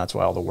peritonitis, and that's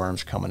why all the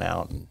worms are coming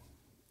out. And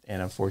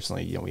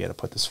unfortunately, we had to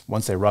put this,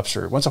 once a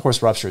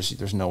horse ruptures,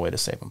 there's no way to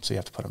save them, so you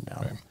have to put them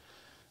down. Right.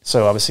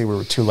 So obviously we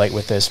were too late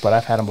with this, but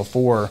I've had them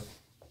before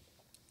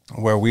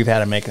where we've had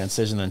to make an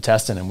incision in the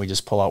intestine and we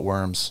just pull out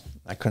worms.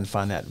 I couldn't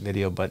find that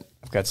video, but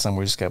I've got some,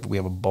 we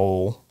have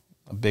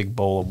a big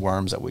bowl of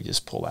worms that we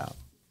just pull out.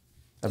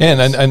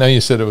 And I know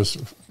you said it was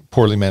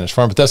poorly managed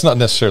farm, but that's not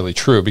necessarily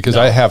true, because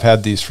I have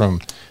had these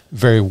from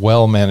very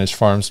well managed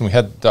farms, and we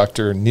had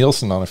Dr.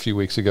 Nielsen on a few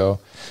weeks ago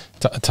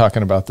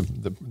talking about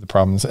the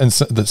problems. And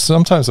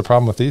sometimes the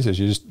problem with these is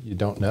you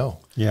don't know.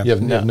 Yeah, you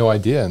have no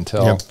idea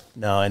until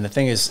no. And the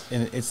thing is,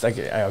 and it's like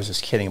I was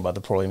just kidding about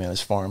the poorly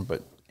managed farm,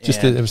 but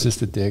it was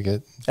just a dig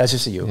at. That's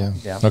just a you.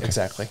 Yeah, okay.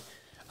 Exactly.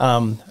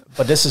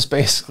 But this is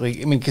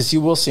basically, because you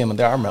will see them,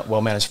 there are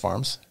well managed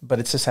farms, but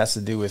it just has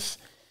to do with,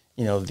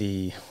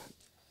 a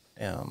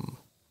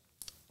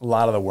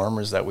lot of the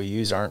wormers that we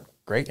use aren't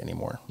great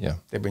anymore. Yeah,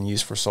 they've been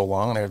used for so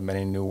long. There have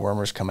many new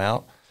wormers come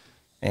out,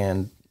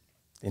 and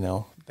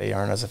they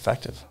aren't as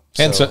effective.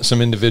 And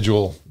some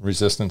individual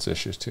resistance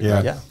issues too.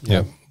 Yeah, right?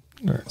 yeah.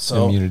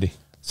 So immunity.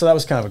 So that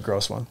was kind of a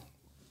gross one,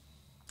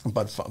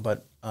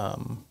 but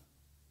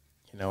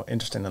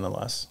interesting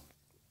nonetheless.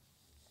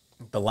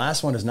 The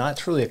last one is not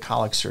truly a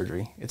colic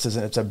surgery. It's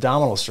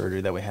abdominal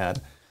surgery that we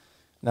had.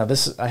 Now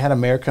I had a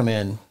mare come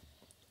in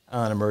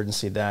on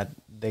emergency that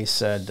they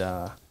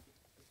said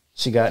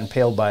she got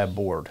impaled by a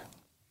board,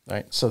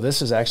 right? So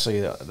this is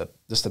actually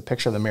just a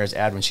picture of the mare's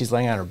abdomen. She's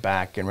laying on her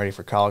back and ready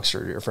for colic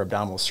surgery or for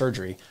abdominal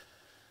surgery.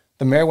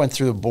 The mare went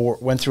through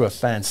a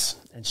fence,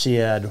 and she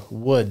had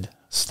wood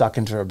stuck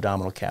into her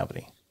abdominal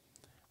cavity.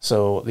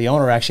 So the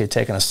owner actually had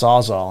taken a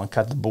Sawzall and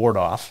cut the board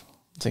off.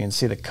 So you can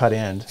see the cut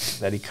end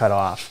that he cut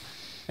off,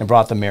 and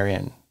brought the mare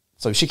in.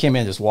 So she came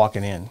in just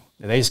walking in.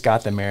 They just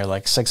got the mare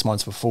like 6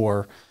 months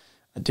before.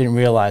 I didn't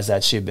realize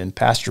that she had been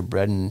pasture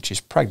bred, and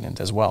she's pregnant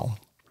as well.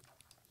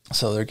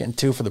 So they're getting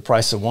two for the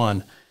price of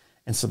one.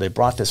 And so they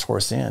brought this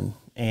horse in.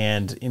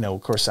 And,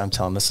 of course, I'm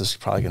telling them this is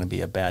probably going to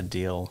be a bad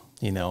deal,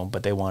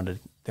 but they wanted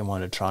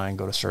to try and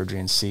go to surgery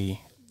and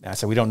see. And I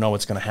said, we don't know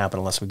what's going to happen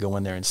unless we go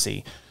in there and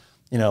see.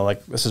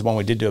 Like this is one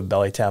we did do a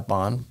belly tap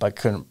on, but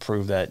couldn't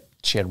prove that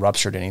she had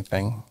ruptured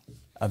anything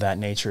of that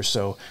nature.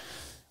 So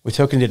we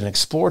took and did an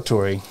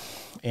exploratory.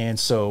 And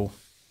so,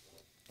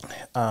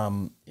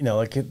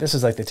 like this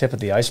is like the tip of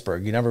the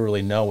iceberg. You never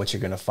really know what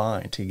you're going to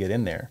find till you get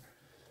in there.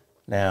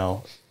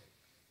 Now,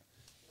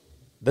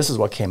 this is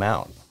what came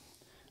out.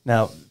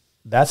 Now,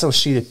 that's a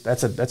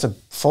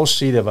full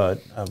sheet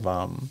of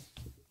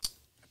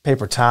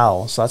paper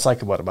towel. So that's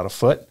like about a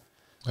foot.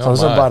 So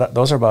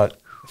those are about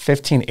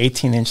 15,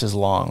 18 inches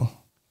long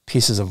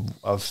pieces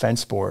of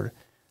fence board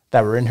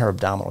that were in her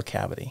abdominal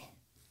cavity.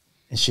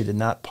 And she did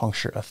not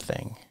puncture a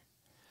thing.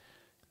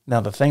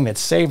 Now, the thing that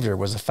saved her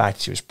was the fact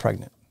that she was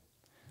pregnant.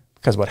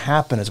 Because what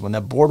happened is when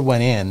that board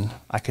went in,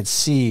 I could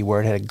see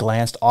where it had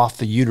glanced off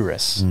the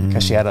uterus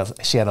because she had a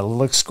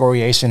little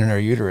excoriation in her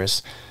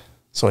uterus.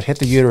 So it hit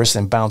the uterus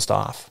and bounced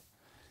off.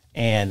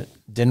 And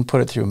didn't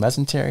put it through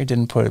mesentery,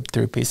 didn't put it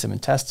through a piece of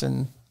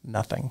intestine,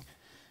 nothing.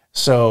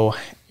 So,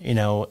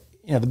 the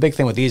big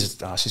thing with these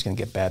is she's going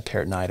to get bad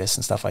peritonitis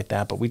and stuff like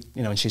that. But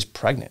and she's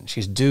pregnant.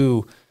 She's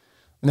due,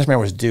 and this mare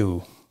was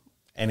due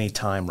any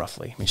time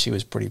roughly. I mean, she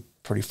was pretty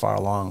far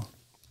along.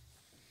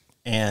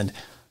 And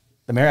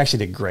the mare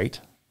actually did great.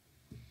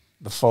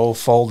 The foal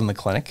foaled in the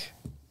clinic.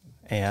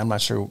 And I'm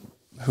not sure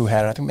who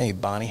had it. I think maybe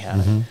Bonnie had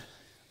it.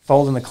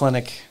 Foaled in the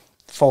clinic.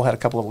 Foal had a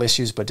couple of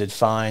issues, but did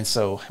fine.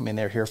 So, I mean,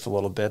 they were here for a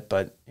little bit,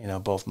 but,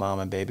 both mom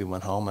and baby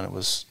went home, and it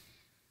was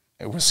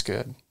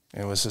good.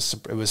 It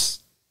was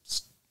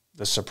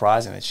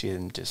surprising that she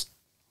hadn't just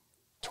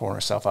torn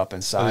herself up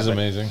inside. That is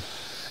amazing.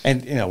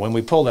 And, when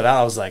we pulled it out,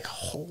 I was like,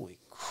 holy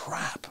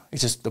crap.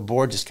 It's just, the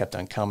board just kept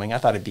on coming. I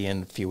thought it'd be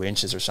in a few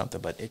inches or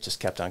something, but it just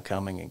kept on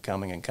coming and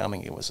coming and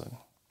coming. It was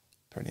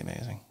pretty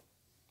amazing.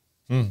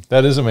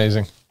 That is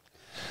amazing.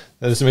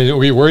 That is amazing.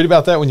 Were you worried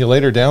about that when you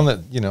laid her down,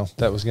 that,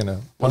 that was going to...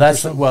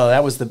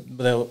 That was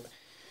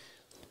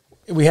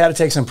we had to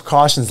take some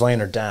precautions laying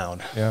her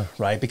down. Yeah.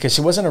 Right? Because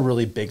she wasn't a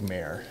really big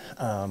mare.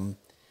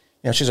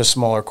 She's a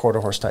smaller quarter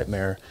horse type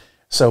mare.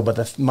 So, but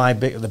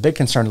the big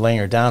concern laying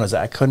her down is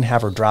that I couldn't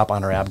have her drop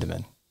on her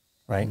abdomen.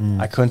 Right?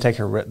 I couldn't take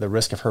the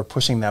risk of her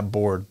pushing that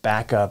board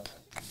back up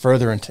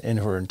further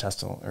into her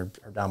intestinal or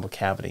abdominal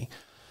cavity.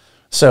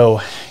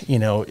 So,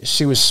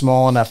 she was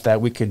small enough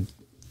that we could,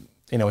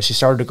 as she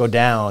started to go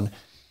down,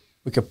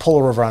 we could pull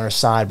her over on her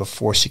side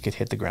before she could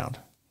hit the ground.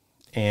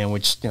 And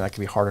which, that could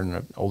be harder than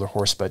an older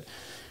horse, but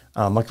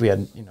luckily we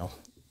had,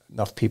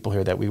 enough people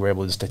here that we were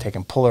able just to take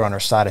and pull her on her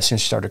side as soon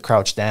as she started to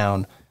crouch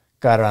down,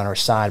 got her on her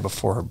side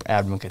before her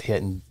abdomen could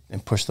hit and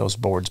push those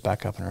boards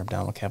back up in her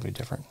abdominal cavity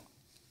different.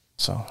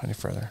 So, any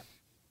further.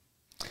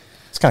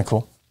 It's kind of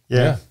cool.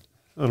 Yeah.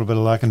 A little bit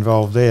of luck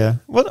involved there.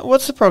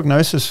 What's the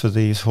prognosis for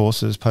these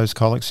horses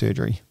post-colic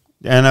surgery?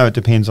 I know it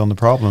depends on the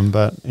problem,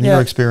 but in your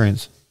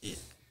experience.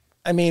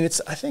 I mean,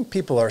 I think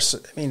people are,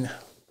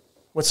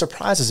 what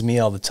surprises me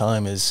all the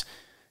time is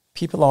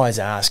people always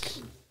ask,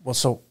 well,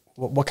 so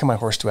what can my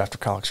horse do after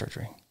colic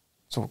surgery?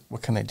 So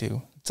what can they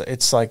do?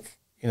 It's like,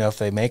 if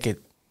they make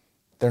it,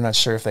 they're not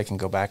sure if they can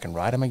go back and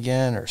ride them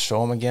again or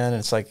show them again. And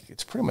it's like,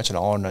 it's pretty much an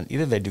all or none.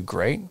 Either they do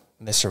great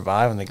and they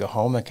survive and they go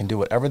home and can do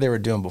whatever they were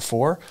doing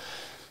before,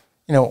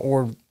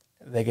 or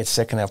they get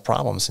sick and have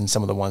problems, and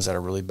some of the ones that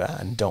are really bad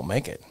and don't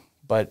make it.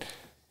 But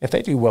if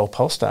they do well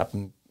post-op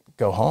and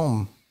go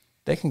home,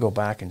 they can go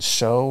back and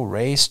show,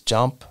 race,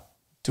 jump,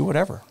 do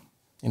whatever,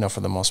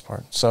 for the most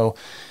part. So,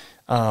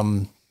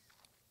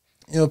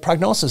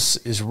 prognosis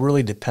is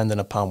really dependent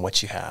upon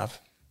what you have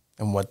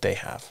and what they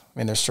have. I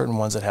mean, there's certain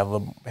ones that have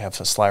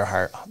a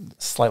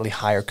slightly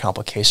higher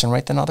complication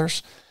rate than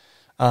others.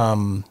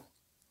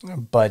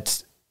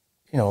 But,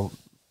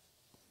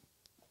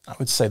 I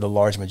would say the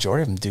large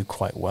majority of them do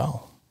quite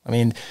well. I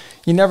mean,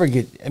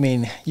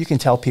 you can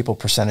tell people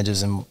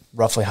percentages and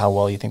roughly how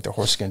well you think their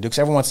horse is going to do. Because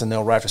everyone wants to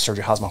know right after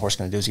surgery, how's my horse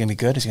going to do? Is he going to be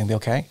good? Is he going to be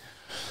okay?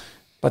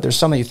 But there's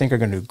some that you think are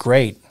going to do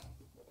great,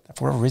 that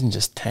for whatever reason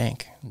just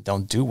tank and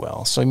don't do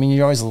well. So,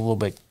 you're always a little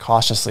bit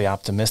cautiously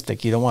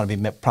optimistic. You don't want to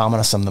be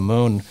prominent on the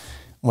moon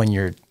when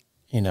you're,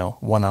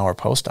 1 hour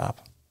post-op.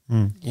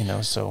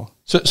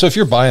 So if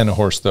you're buying a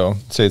horse, though,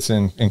 say it's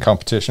in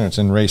competition, it's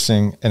in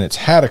racing, and it's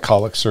had a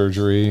colic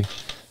surgery,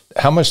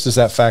 how much does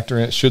that factor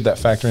in? Should that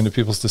factor into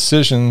people's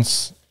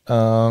decisions?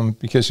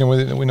 Because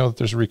we know that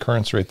there's a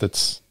recurrence rate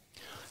that's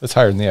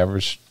higher than the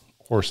average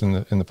horse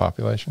in the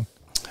population.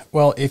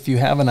 Well, if you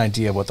have an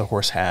idea of what the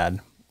horse had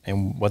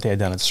and what they had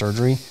done at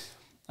surgery,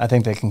 I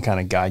think they can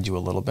kind of guide you a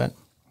little bit.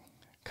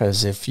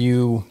 Because if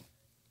you're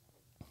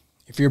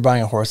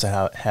buying a horse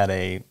that had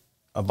a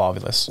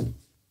volvulus,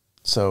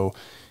 so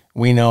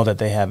we know that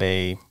they have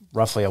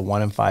roughly a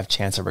 1 in 5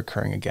 chance of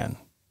recurring again.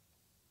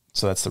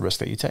 So that's the risk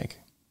that you take.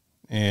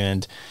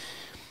 And,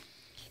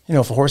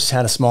 if a horse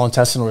had a small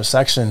intestinal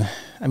resection,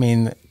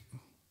 a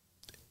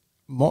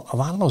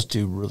lot of those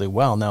do really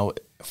well. Now,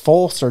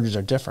 foal surgeries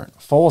are different.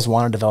 Foals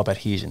want to develop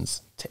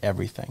adhesions to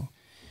everything.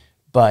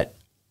 But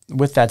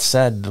with that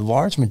said, the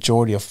large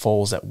majority of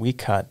foals that we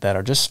cut that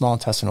are just small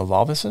intestinal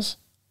volvuluses,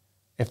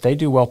 if they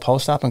do well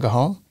post-op and go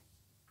home,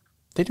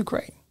 they do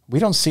great. We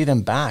don't see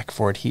them back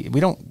for adhesion.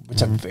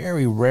 It's a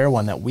very rare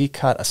one that we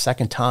cut a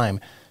second time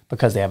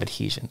because they have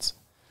adhesions.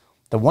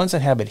 The ones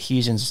that have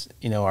adhesions,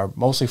 are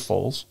mostly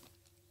foals,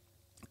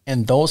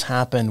 and those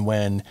happen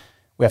when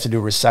we have to do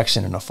a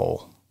resection in a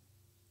foal.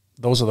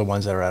 Those are the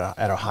ones that are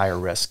at a higher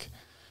risk.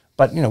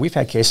 But, we've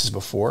had cases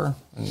before,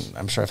 and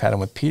I'm sure I've had them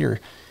with Peter,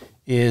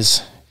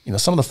 is,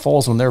 some of the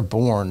foals when they're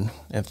born,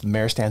 if the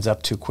mare stands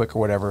up too quick or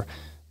whatever,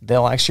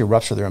 they'll actually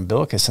rupture their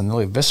umbilicus and they'll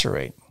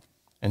eviscerate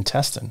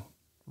intestine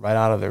right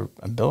out of their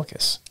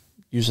umbilicus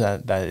usually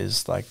that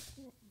is like,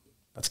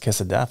 that's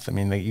kiss of death. I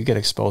mean, you get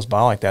exposed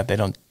bile like that, you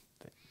might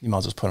as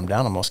well just put them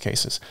down in most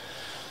cases.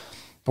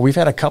 But we've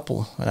had a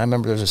couple, and I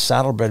remember there's a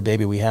saddlebred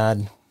baby we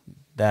had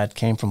that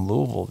came from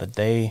Louisville that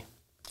they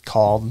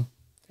called.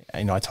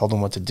 I told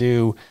them what to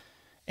do,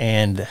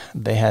 and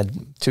they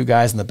had 2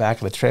 guys in the back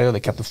of the trailer. They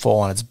kept the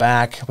foal on its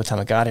back. By the time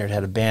it got here, it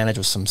had a bandage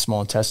with some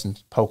small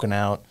intestines poking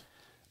out,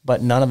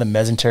 but none of the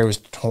mesentery was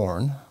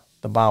torn.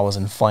 The bile was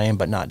inflamed,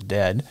 but not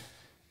dead.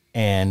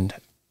 And,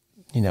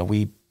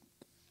 we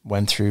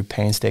went through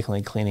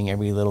painstakingly cleaning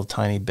every little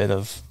tiny bit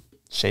of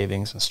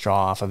shavings and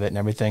straw off of it and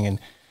everything, and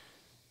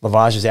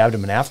lavaged his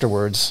abdomen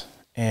afterwards,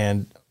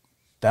 and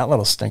that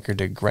little stinker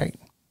did great.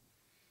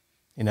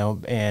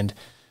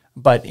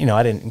 But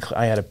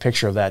I had a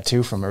picture of that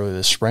too from earlier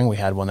this spring. We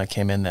had one that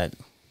came in that,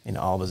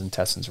 all of his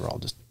intestines were all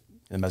just,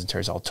 the mesentery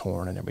is all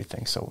torn and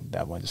everything. So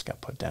that one just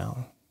got put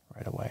down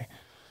right away.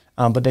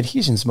 But the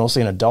adhesions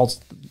mostly in adults,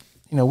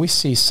 we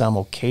see some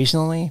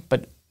occasionally,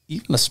 but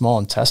even the small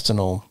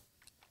intestinal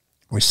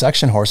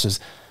resection horses,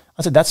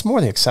 I said that's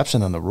more the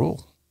exception than the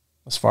rule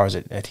as far as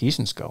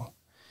adhesions go.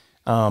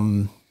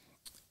 Because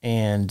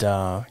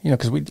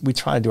we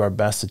try to do our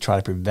best to try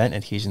to prevent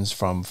adhesions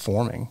from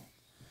forming.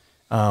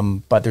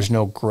 But there's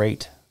no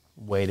great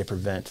way to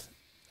prevent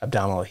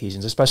abdominal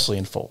adhesions, especially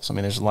in foals. I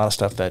mean, there's a lot of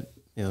stuff that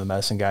the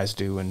medicine guys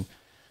do, and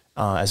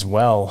as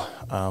well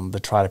to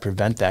try to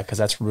prevent that, because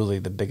that's really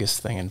the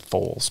biggest thing in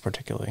foals,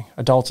 particularly.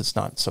 Adults, it's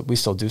not. So we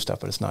still do stuff,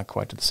 but it's not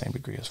quite to the same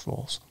degree as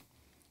foals.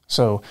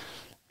 So,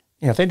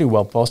 if they do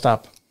well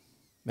post-op,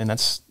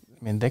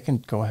 they can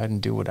go ahead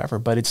and do whatever.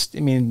 But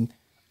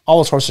all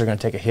those horses are going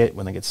to take a hit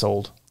when they get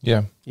sold.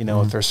 Yeah.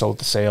 If they're sold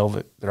to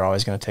sale, they're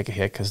always going to take a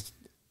hit because,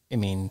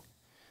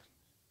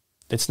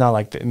 it's not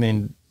like,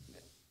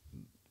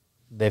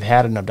 they've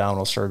had an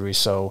abdominal surgery,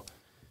 so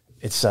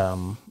it's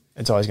always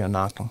going to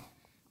knock them,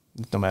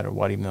 no matter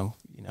what. Even though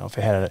if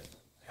it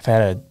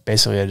had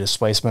basically a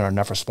displacement or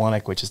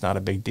nephrosplenic, which is not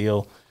a big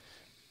deal,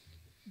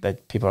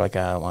 that people are like,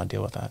 I don't want to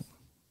deal with that.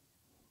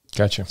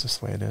 Gotcha. It's just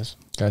the way it is.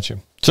 Gotcha.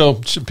 So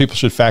people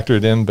should factor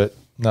it in, but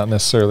not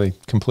necessarily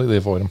completely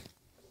avoid them.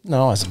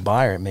 No, as a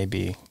buyer, it may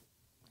be a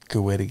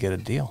good way to get a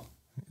deal.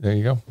 There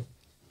you go.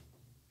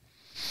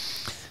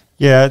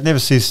 Yeah, it never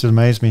ceases to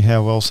amaze me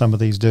how well some of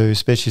these do,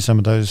 especially some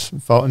of those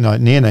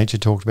neonates you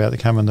talked about. They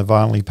come in, they're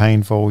violently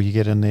painful. You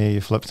get in there,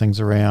 you flip things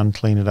around,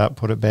 clean it up,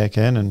 put it back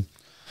in, and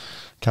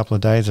a couple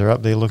of days they're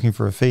up there looking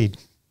for a feed.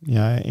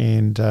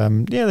 And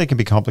they can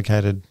be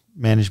complicated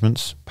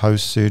managements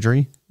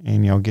post-surgery,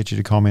 and I'll get you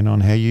to comment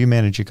on how you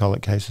manage your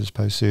colic cases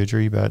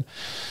post-surgery. But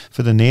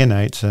for the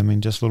neonates,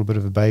 just a little bit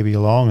of a baby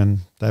along, and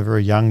they're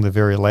very young, they're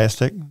very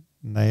elastic, and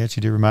they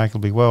actually do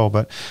remarkably well.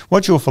 But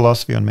what's your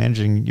philosophy on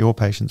managing your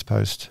patients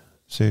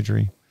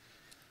post-surgery?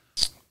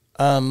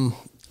 Part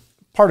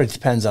of it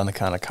depends on the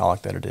kind of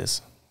colic that it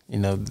is,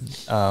 but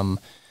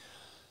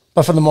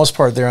for the most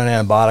part, they're on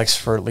antibiotics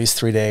for at least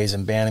 3 days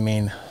and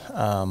Banamine,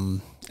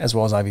 as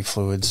well as IV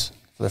fluids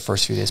for the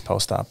first few days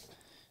post-op.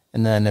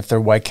 And then if their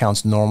white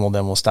count's normal,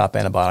 then we'll stop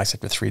antibiotics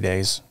after 3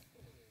 days.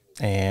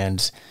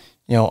 And,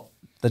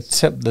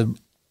 the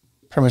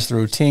premise of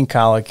the routine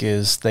colic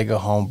is they go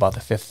home about the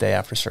 5th day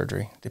after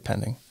surgery,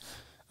 depending.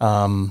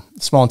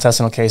 Small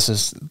intestinal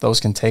cases, those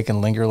can take and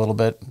linger a little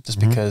bit just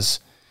because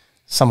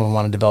some of them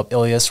want to develop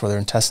ileus where their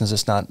intestines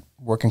just not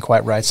working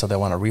quite right, so they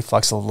want to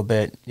reflux a little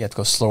bit. You have to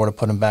go slower to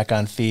put them back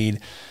on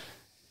feed.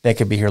 They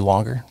could be here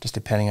longer, just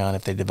depending on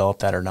if they develop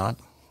that or not.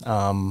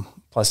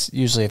 Plus,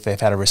 usually if they've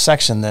had a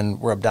resection, then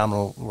we're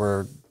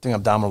doing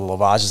abdominal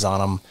lavages on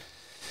them.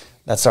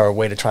 That's our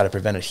way to try to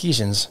prevent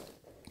adhesions,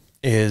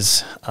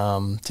 is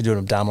to do an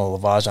abdominal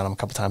lavage on them a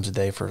couple times a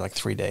day for like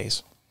 3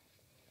 days.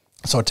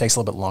 So it takes a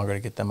little bit longer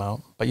to get them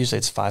out. But usually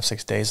it's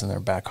 5-6 days and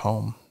they're back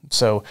home.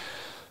 So,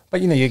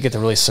 but you get the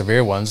really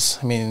severe ones,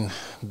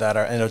 that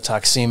are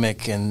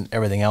endotoxemic and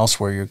everything else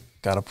where you've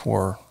got to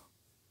pour,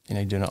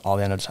 you're doing all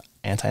the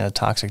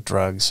anti-endotoxic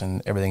drugs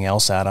and everything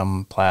else at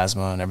them,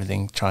 plasma and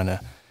everything, trying to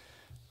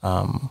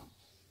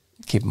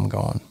keep them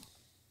going.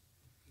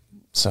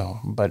 So,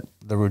 but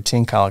the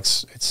routine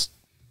colics, it's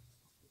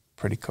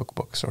pretty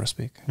cookbook, so to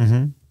speak.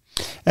 Mm-hmm.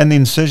 And the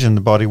incision,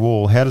 the body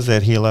wall, how does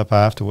that heal up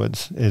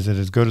afterwards? Is it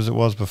as good as it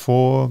was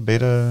before,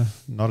 better,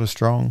 not as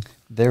strong?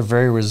 They're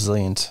very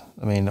resilient.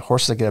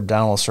 Horses that get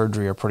abdominal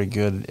surgery are pretty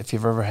good. If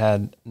you've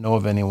ever know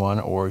of anyone,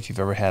 or if you've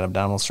ever had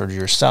abdominal surgery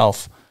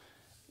yourself,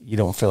 you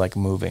don't feel like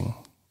moving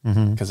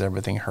because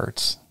everything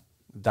hurts.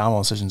 Abdominal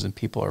incisions in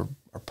people are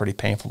pretty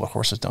painful, but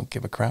horses don't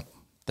give a crap.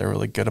 They're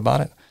really good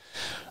about it.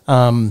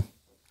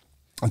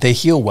 They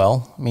heal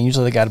well.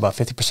 Usually they got about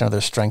 50% of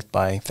their strength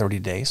by 30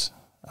 days.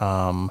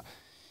 And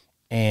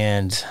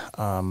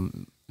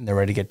they're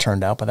ready to get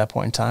turned out by that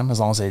point in time, as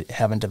long as they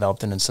haven't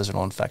developed an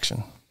incisional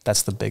infection.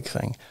 That's the big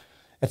thing.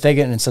 If they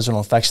get an incisional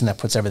infection, that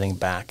puts everything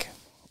back.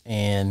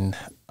 And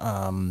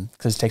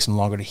because it takes them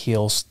longer to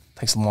heal,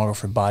 takes them longer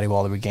for body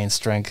wall to regain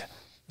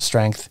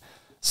strength.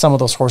 Some of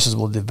those horses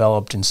will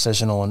develop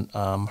incisional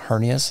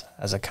hernias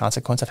as a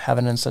consequence of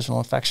having an incisional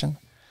infection.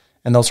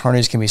 And those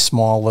hernias can be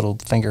small little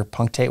finger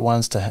punctate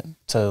ones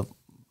to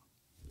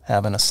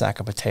having a sack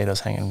of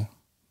potatoes hanging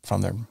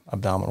from their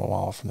abdominal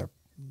wall, from their,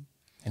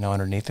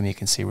 underneath them. You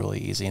can see really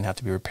easy and have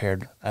to be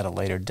repaired at a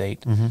later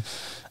date.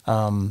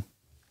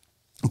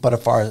 But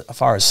as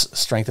far as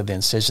strength of the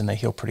incision, they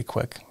heal pretty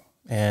quick.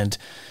 And,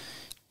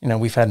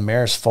 we've had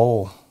mares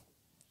full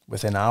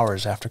within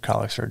hours after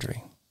colic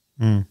surgery.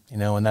 And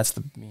that's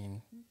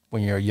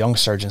when you're a young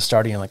surgeon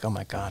starting, you're like, oh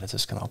my God, is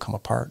this going to all come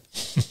apart?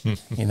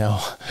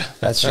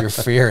 That's your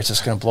fear. It's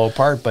just going to blow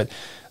apart, but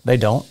they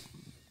don't.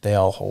 They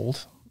all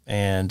hold.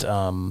 And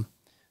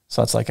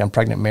so it's like on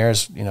pregnant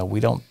mares, we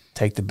don't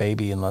take the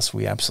baby unless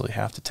we absolutely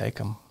have to take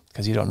them,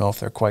 because you don't know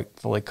if they're quite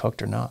fully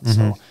cooked or not.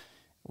 So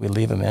we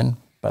leave them in.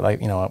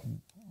 But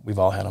we've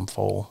all had them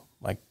full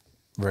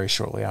very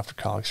shortly after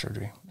colic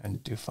surgery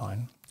and do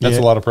fine. That's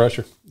a lot of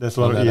pressure. That's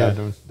a lot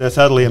of, That's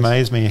utterly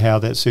amazed me how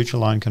that suture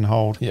line can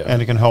hold. Yeah.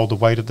 And it can hold the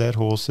weight of that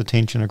horse, the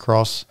tension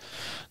across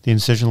the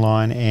incision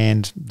line,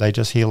 and they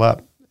just heal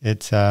up.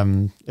 It's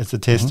a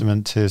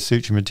testament to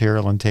suture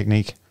material and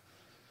technique. It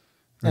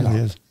really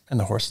is. And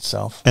the horse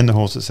itself. And the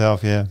horse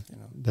itself, yeah.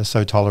 They're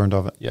so tolerant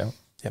of it. Yeah.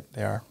 Yep,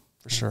 they are,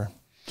 for sure.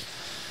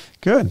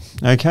 Good.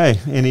 Okay.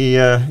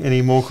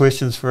 Any more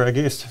questions for our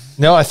guest?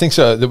 No, I think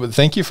so.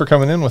 Thank you for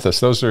coming in with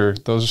us. Those are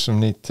some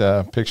neat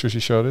pictures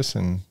you showed us,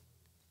 and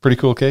pretty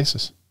cool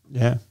cases.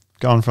 Yeah.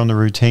 Gone from the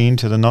routine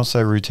to the not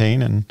so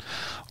routine, and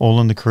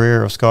all in the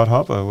career of Scott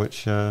Hopper,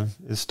 which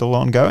is still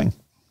ongoing.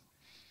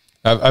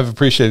 I've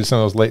appreciated some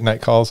of those late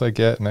night calls I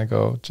get, and I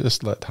go,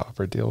 just let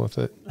Hopper deal with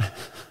it.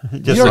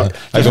 just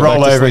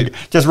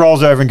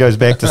rolls over and goes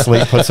back to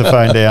sleep, puts the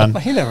phone down.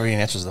 He never even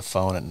answers the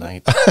phone at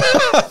night.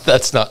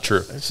 That's not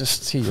true. It's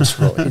just he just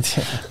rolls.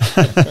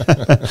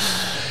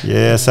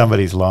 Yeah,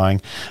 somebody's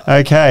lying.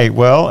 Okay,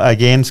 well,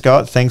 again,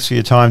 Scott, thanks for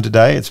your time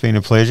today. It's been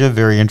a pleasure,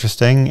 very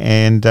interesting.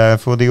 And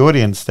for the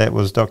audience, that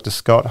was Dr.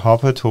 Scott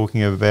Hopper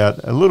talking about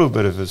a little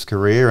bit of his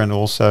career and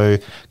also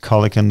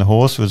Colic and the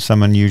horse with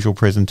some unusual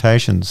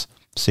presentations.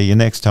 See you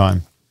next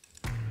time.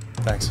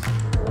 Thanks.